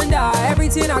asunder,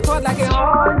 everything I caught like a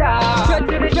Honda.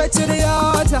 Straight to the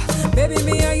altar, baby,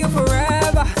 me and you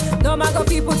forever. No matter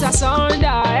people to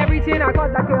asunder, everything I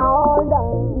caught like a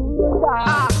Honda.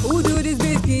 Who do this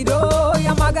biscuit? Oh,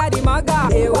 yeah, maga di maga.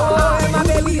 Oh, my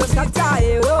baby, you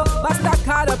scatter. Oh, basta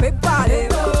card of paper.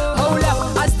 Hold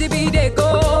up, as the beat they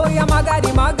go. Yeah, maga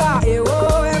di maga.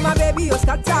 Oh, my baby, you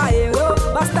scatter. Oh,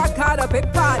 basta card of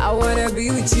paper. I wanna be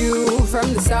with you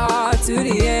from the start to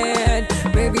the end.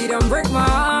 Baby, don't break my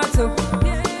heart, oh.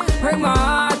 Break my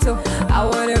heart, oh. I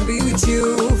wanna be with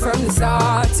you from the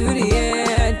start to the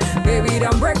end. Baby,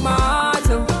 don't break my heart,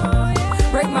 oh.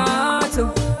 Break my heart,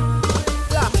 oh.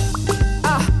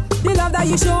 The love that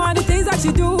you show and the things that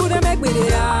you do, they make me the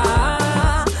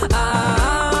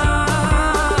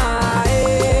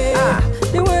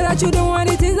the way that you do and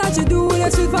the things that you do, they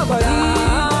sweet for body.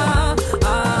 Oh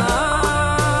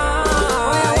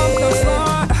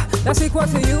yeah, 1+1. That's equal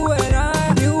to you and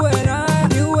I, you and